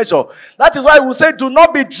full measure. That is why we say, do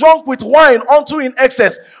not be drunk with wine unto in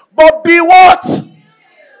excess, but be what?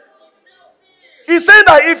 He's saying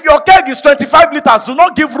that if your keg is 25 liters, do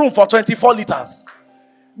not give room for 24 liters.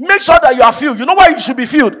 Make sure that you are filled. You know why you should be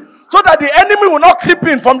filled? So that the enemy will not creep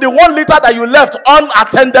in from the 1 liter that you left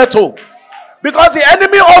unattended to. Because the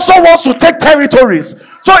enemy also wants to take territories.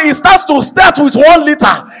 So it starts to start with 1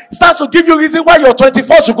 liter. It starts to give you reason why your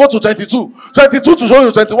 24 should go to 22. 22 to show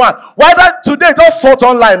you 21. Why that today don't sort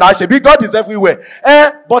online actually. God is everywhere.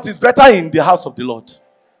 But it's better in the house of the Lord.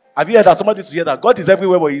 Have you heard that? Somebody to hear that? God is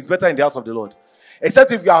everywhere, but he's better in the house of the Lord.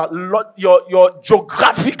 Except if you're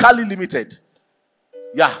geographically limited.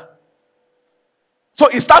 Yeah. So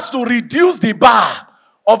it starts to reduce the bar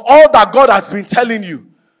of all that God has been telling you.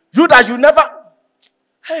 You that you never...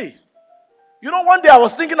 Hey. You know, one day I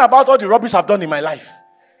was thinking about all the rubbish I've done in my life.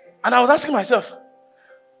 And I was asking myself,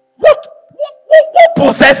 what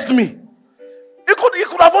possessed me? It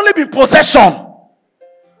could have only been possession.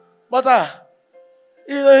 But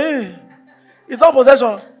it It's not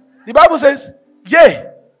possession. The Bible says, yea,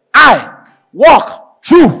 I walk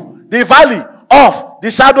through the valley of the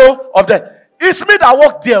shadow of death. It's me that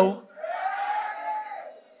walk there.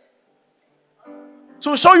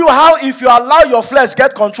 To show you how if you allow your flesh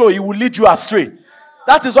get control, it will lead you astray.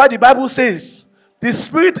 That is why the Bible says, the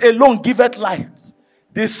spirit alone giveth light.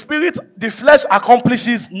 The flesh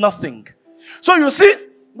accomplishes nothing. So you see,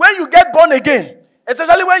 when you get born again,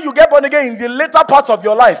 especially when you get born again in the later parts of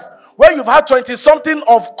your life, where you've had 20-something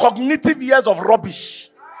of cognitive years of rubbish.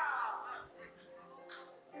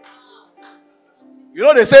 You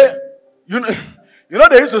know, they say, you know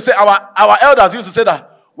they used to say, our elders used to say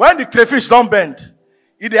that when the crayfish don't bend,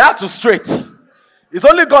 if they have to straight, it's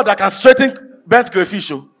only God that can straighten bent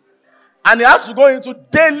crayfish. And he has to go into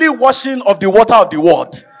daily washing of the water of the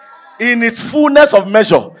word in its fullness of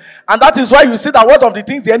measure. And that is why you see that one of the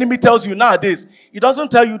things the enemy tells you nowadays, he doesn't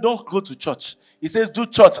tell you don't go to church. He says do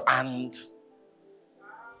church and.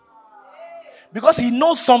 Because he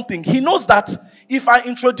knows something. He knows that if I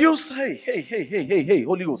introduce, hey,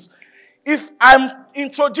 Holy Ghost. If I'm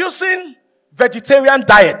introducing vegetarian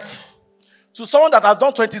diet to someone that has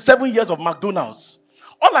done 27 years of McDonald's,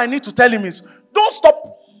 all I need to tell him is, don't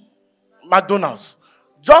stop McDonald's.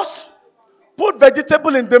 Just put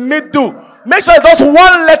vegetable in the middle. Make sure it's just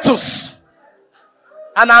one lettuce.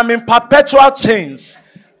 And I'm in perpetual chains.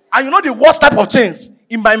 And you know the worst type of chains?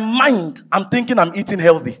 In my mind, I'm thinking I'm eating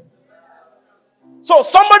healthy. So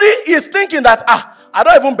somebody is thinking that, I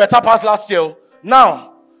don't even better pass last year.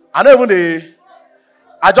 Now, I don't even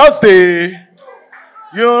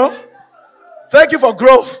thank you for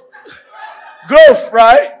growth. Growth,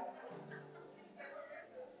 right?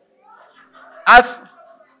 As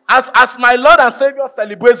my Lord and Savior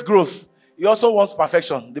celebrates growth, he also wants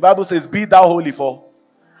perfection. The Bible says, be thou holy for.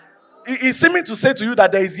 It's seeming to say to you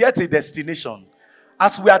that there is yet a destination.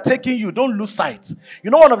 As we are taking you, don't lose sight. You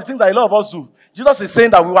know one of the things that a lot of us do? Jesus is saying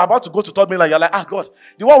that we were about to go to third mainland. You're like, God,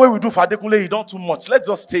 the one way we do for Adekunle, you don't too much. Let's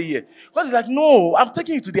just stay here. God is like, no, I'm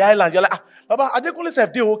taking you to the island. You're like, Baba, Adekunle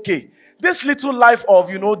said they okay. This little life of,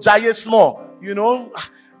 Jaye small,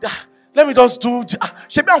 let me just do.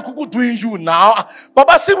 Shebi I'm kuku doing you now.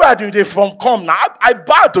 Baba, see where they from come now. I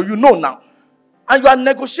bow to you know now. And you are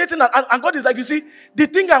negotiating. And God is like, you see, the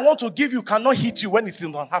thing I want to give you cannot hit you when it's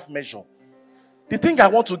in half measure. The thing I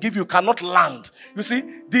want to give you cannot land. You see,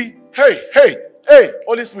 hey,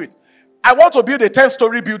 Holy Spirit. I want to build a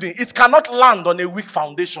 10-story building. It cannot land on a weak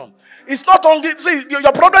foundation. It's not only, see,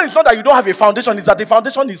 your problem is not that you don't have a foundation. It's that the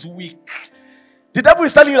foundation is weak. The devil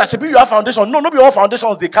is telling you that should be your foundation. No, not be all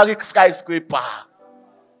foundations. They carry skyscraper.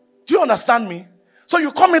 Do you understand me? So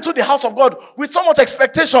you come into the house of God with so much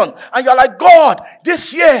expectation. And you're like, God,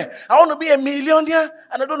 this year, I want to be a millionaire.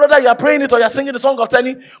 And I don't know that you're praying it or you're singing the song of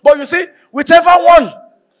 10. But you see, whichever one,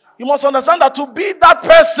 you must understand that to be that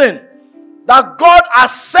person that God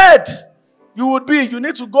has said you would be, you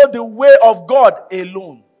need to go the way of God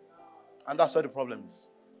alone. And that's where the problem is.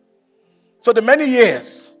 So the many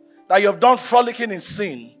years that you have done frolicking in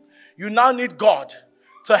sin, you now need God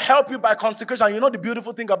to help you by consecration. You know the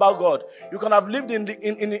beautiful thing about God? You can have lived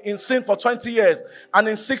in sin for 20 years, and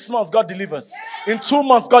in 6 months, God delivers. In 2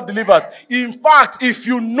 months, God delivers. In fact, if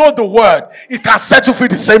you know the word, it can set you free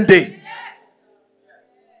the same day.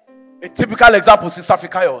 A typical example is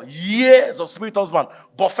Safikayo. Years of spirit husband,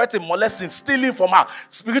 buffeting, molesting, stealing from her,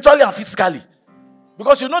 spiritually and physically.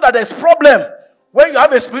 Because you know that there's problem when you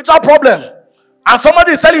have a spiritual problem, and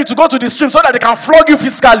somebody is telling you to go to the stream so that they can flog you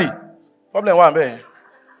physically. Problem one, man.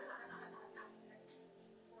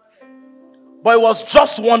 But it was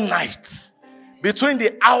just one night between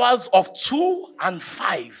the hours of 2 and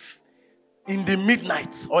 5 in the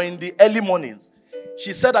midnight or in the early mornings.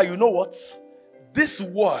 She said that, you know what? This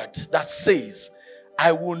word that says,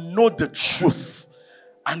 I will know the truth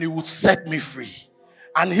and it will set me free.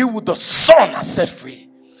 And he who the Son has set free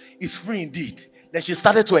is free indeed. Then she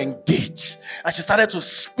started to engage and she started to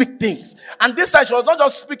speak things. And this time she was not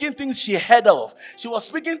just speaking things she heard of. She was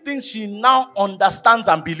speaking things she now understands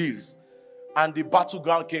and believes. And the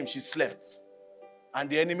battleground came, she slept. And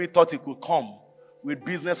the enemy thought he could come with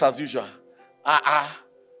business as usual.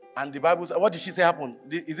 And the Bible said, what did she say happened?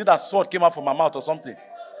 Is it that sword came out from her mouth or something?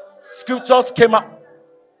 Scriptures came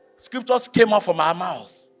out from her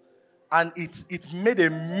mouth. And it made a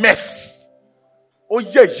mess. Oh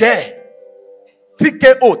yeah.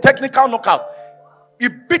 TKO, technical knockout.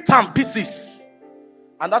 It beat her in pieces.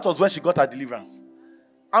 And that was when she got her deliverance.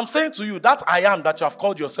 I'm saying to you, that I am that you have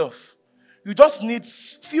called yourself. You just need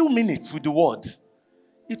few minutes with the word.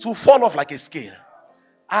 It will fall off like a scale.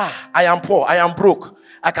 I am poor. I am broke.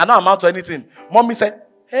 I cannot amount to anything. Mommy said,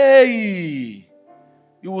 hey,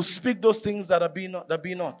 You will speak those things that be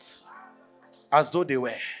not as though they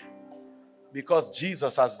were. Because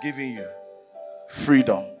Jesus has given you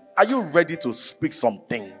freedom. Are you ready to speak some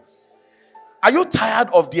things? Are you tired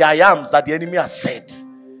of the I ams that the enemy has said?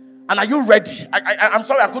 And are you ready? I'm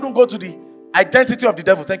sorry, I couldn't go to the identity of the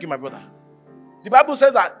devil. Thank you, my brother. The Bible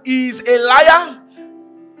says that he is a liar.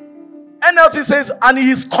 NLT says, and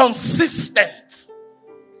he is consistent.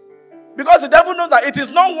 Because the devil knows that it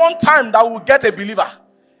is not one time that will get a believer.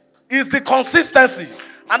 It's the consistency.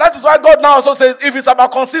 And that is why God now also says, if it's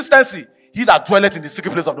about consistency, he that dwelleth in the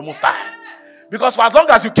secret place of the Most High. Because for as long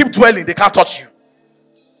as you keep dwelling, they can't touch you.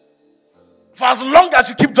 For as long as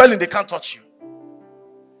you keep dwelling, they can't touch you.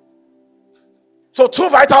 So 2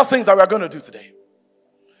 vital things that we are going to do today.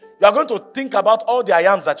 You are going to think about all the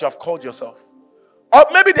I ams that you have called yourself. Or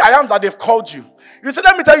maybe the I ams that they've called you. You see,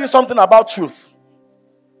 let me tell you something about truth.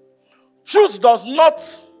 Truth does not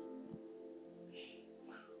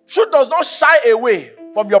shy away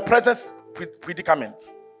from your present predicament.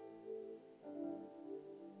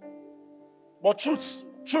 But truth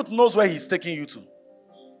knows where he's taking you to.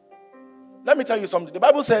 Let me tell you something. The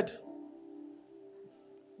Bible said,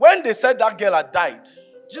 when they said that girl had died,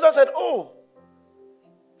 Jesus said, oh,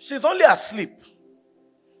 she's only asleep.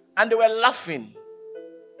 And they were laughing.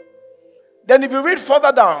 Then if you read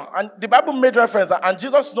further down, and the Bible made reference that, and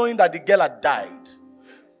Jesus knowing that the girl had died.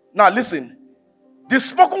 Now listen, the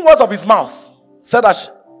spoken words of his mouth said that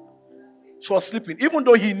she was sleeping, even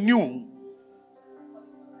though he knew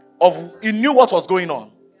what was going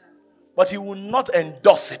on. But he would not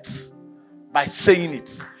endorse it by saying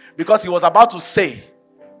it. Because he was about to say,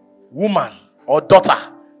 woman or daughter,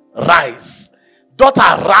 rise. Daughter,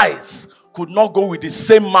 rise could not go with the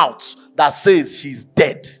same mouth that says she's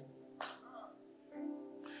dead.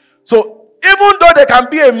 So even though there can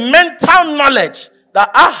be a mental knowledge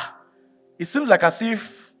that, it seems like as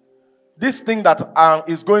if this thing that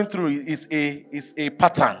is going through is a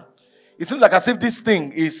pattern. It seems like as if this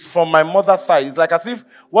thing is from my mother's side. It's like as if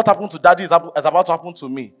what happened to daddy is about to happen to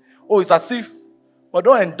me. Oh, it's as if, but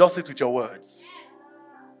don't endorse it with your words.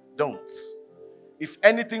 Don't. If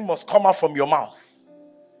anything must come out from your mouth,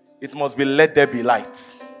 it must be let there be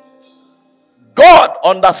light. God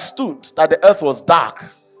understood that the earth was dark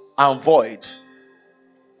and void.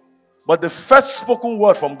 But the first spoken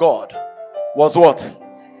word from God was what?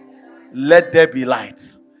 Let there be light.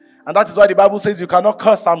 And that is why the Bible says you cannot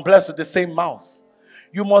curse and bless with the same mouth.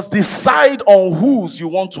 You must decide on whose you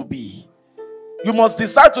want to be. You must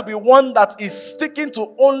decide to be one that is sticking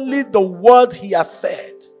to only the word he has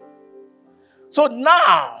said. So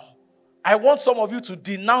now, I want some of you to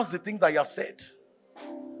denounce the things that you have said.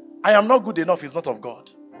 I am not good enough is not of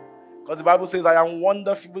God. Because the Bible says, I am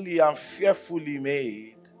wonderfully and fearfully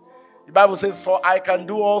made. The Bible says, for I can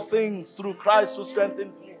do all things through Christ who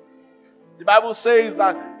strengthens me. The Bible says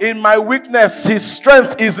that in my weakness, his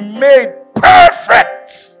strength is made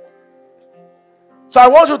perfect. So I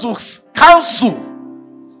want you to cancel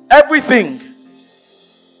everything.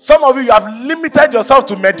 Some of you have limited yourself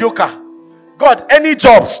to mediocre. God, any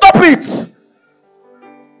job, stop it.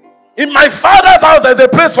 In my Father's house, there's a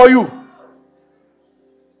place for you.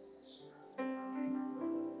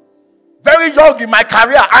 Very young in my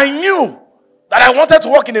career, I knew that I wanted to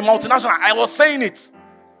work in a multinational. I was saying it.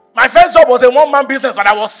 My first job was a one-man business, but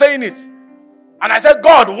I was saying it. And I said,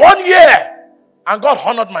 God, 1 year. And God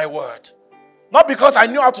honored my word. Not because I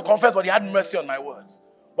knew how to confess, but he had mercy on my words.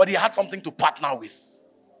 But he had something to partner with.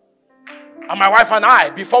 And my wife and I,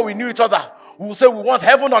 before we knew each other, we would say we want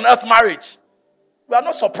heaven on earth marriage. We are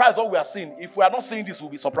not surprised what we are seeing. If we are not seeing this,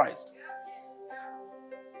 we'll be surprised.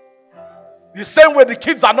 The same way the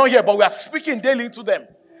kids are not here, but we are speaking daily to them.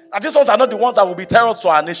 And these ones are not the ones that will be terrors to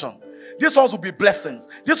our nation. These ones will be blessings.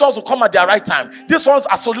 These ones will come at their right time. These ones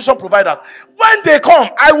are solution providers. When they come,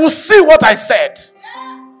 I will see what I said.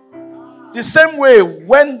 The same way,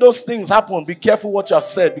 when those things happen, be careful what you have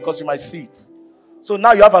said because you might see it. So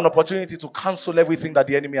now you have an opportunity to cancel everything that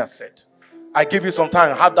the enemy has said. I give you some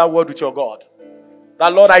time. Have that word with your God.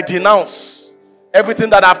 That, Lord, I denounce everything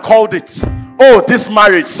that I've called it. Oh, this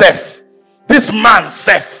marriage safe. This man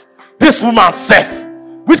safe. This woman safe.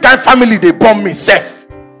 Which kind of family they born me safe?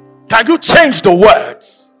 Can you change the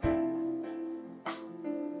words?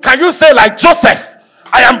 Can you say like Joseph,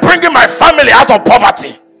 I am bringing my family out of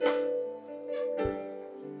poverty?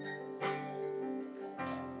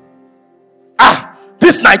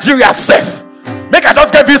 This Nigeria safe. Make I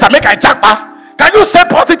just get visa, make I jackpot. Can you say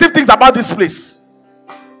positive things about this place?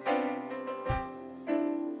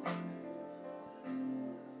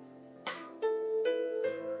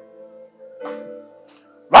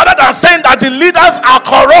 Rather than saying that the leaders are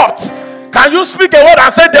corrupt, Can you speak a word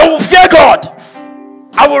and say they will fear God?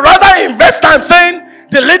 I would rather invest time saying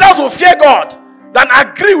the leaders will fear God than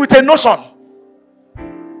agree with a notion.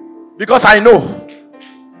 Because I know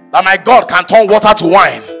that my God can turn water to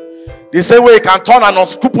wine. The same way he can turn an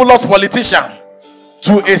unscrupulous politician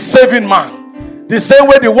to a saving man. The same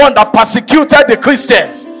way the one that persecuted the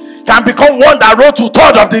Christians can become one that wrote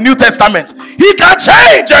 2/3 of the New Testament. He can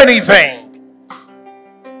change anything.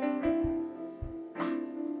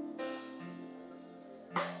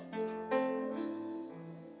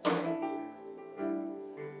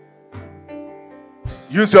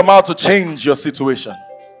 Use your mouth to change your situation.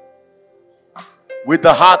 With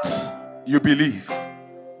the heart, you believe.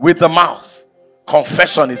 With the mouth,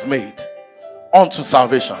 confession is made unto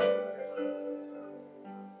salvation.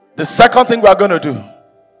 The second thing we are going to do,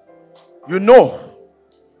 you know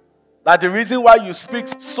that the reason why you speak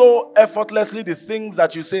so effortlessly the things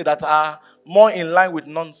that you say that are more in line with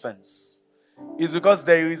nonsense is because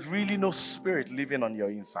there is really no spirit living on your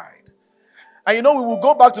inside. And you know, we will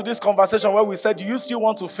go back to this conversation where we said, do you still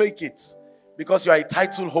want to fake it because you are a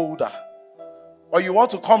title holder? Or you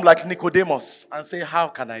want to come like Nicodemus and say, how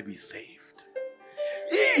can I be saved?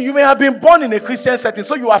 You may have been born in a Christian setting,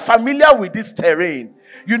 so you are familiar with this terrain.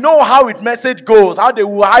 You know how its message goes, how they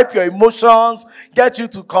will hype your emotions, get you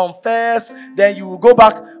to confess, then you will go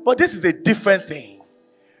back. But this is a different thing.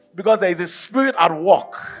 Because there is a spirit at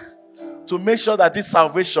work to make sure that this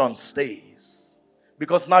salvation stays.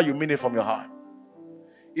 Because now you mean it from your heart.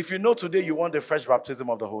 If you know today you want the fresh baptism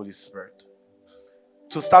of the Holy Spirit,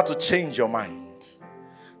 to start to change your mind,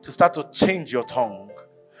 to start to change your tongue,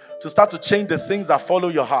 to start to change the things that follow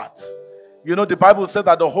your heart. You know, the Bible said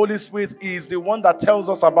that the Holy Spirit is the one that tells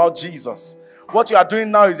us about Jesus. What you are doing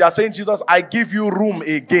now is you are saying, Jesus, I give you room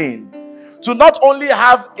again to not only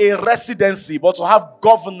have a residency, but to have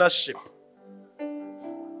governorship.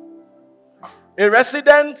 A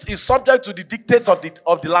resident is subject to the dictates of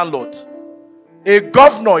the landlord. A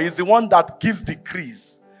governor is the one that gives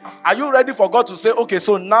decrees. Are you ready for God to say, okay,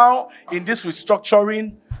 so now in this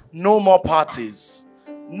restructuring, no more parties.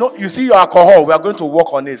 No, you see your alcohol, we are going to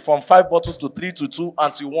work on it from 5 bottles to 3 to 2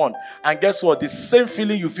 and to 1. And guess what? The same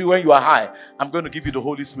feeling you feel when you are high, I'm going to give you the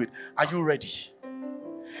Holy Spirit. Are you ready?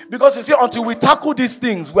 Because you see, until we tackle these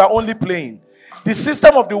things, we are only playing. The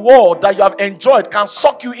system of the world that you have enjoyed can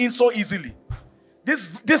suck you in so easily.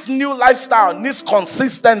 This new lifestyle needs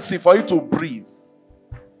consistency for you to breathe.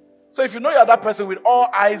 So if you know you're that person with all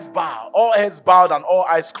eyes bowed, all heads bowed and all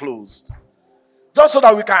eyes closed, just so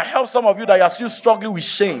that we can help some of you that are still struggling with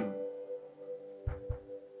shame,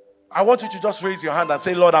 I want you to just raise your hand and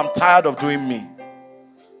say, Lord, I'm tired of doing me.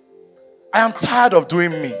 I am tired of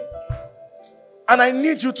doing me. And I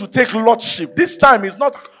need you to take lordship. This time is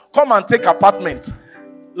not come and take apartment.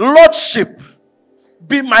 Lordship.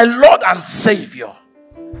 Be my Lord and Savior.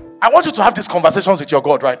 I want you to have these conversations with your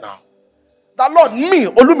God right now. That Lord, me,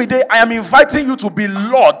 Olumide, I am inviting you to be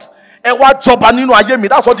Lord. That's what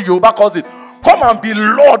the Yoruba calls it. Come and be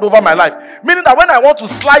Lord over my life. Meaning that when I want to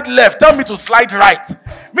slide left, tell me to slide right.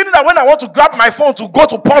 Meaning that when I want to grab my phone to go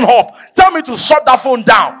to Pornhub, tell me to shut that phone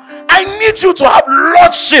down. I need you to have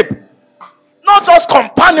lordship. Not just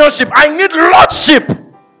companionship. I need lordship.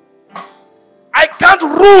 I can't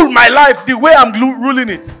rule my life the way I'm ruling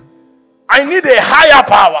it. I need a higher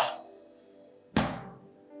power.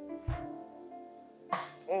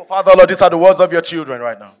 Oh, Father, Lord, these are the words of your children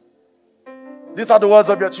right now. These are the words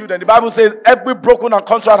of your children. The Bible says, every broken and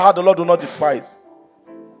contrite heart the Lord will not despise.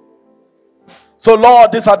 So,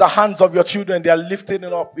 Lord, these are the hands of your children. They are lifting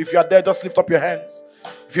it up. If you are there, just lift up your hands.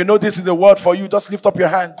 If you know this is a word for you, just lift up your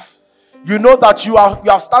hands. You know that you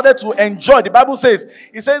have started to enjoy. The Bible says,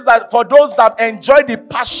 it says that for those that enjoy the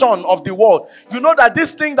passion of the world, you know that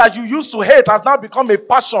this thing that you used to hate has now become a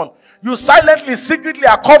passion. You silently, secretly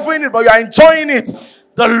are covering it, but you are enjoying it.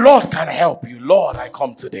 The Lord can help you. Lord, I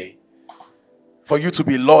come today for you to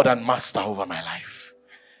be Lord and Master over my life.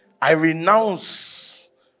 I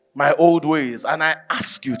renounce my old ways and I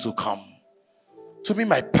ask you to come to be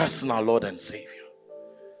my personal Lord and Savior.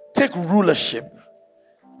 Take rulership.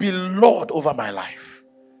 Be Lord over my life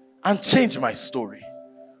and change my story.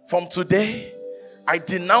 From today, I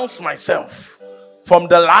denounce myself from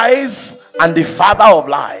the lies and the father of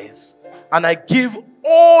lies, and I give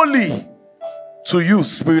only to you,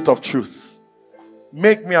 Spirit of truth.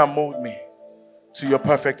 Make me and mold me to your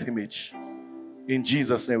perfect image. In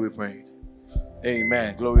Jesus' name we pray.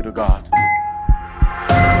 Amen. Glory to God.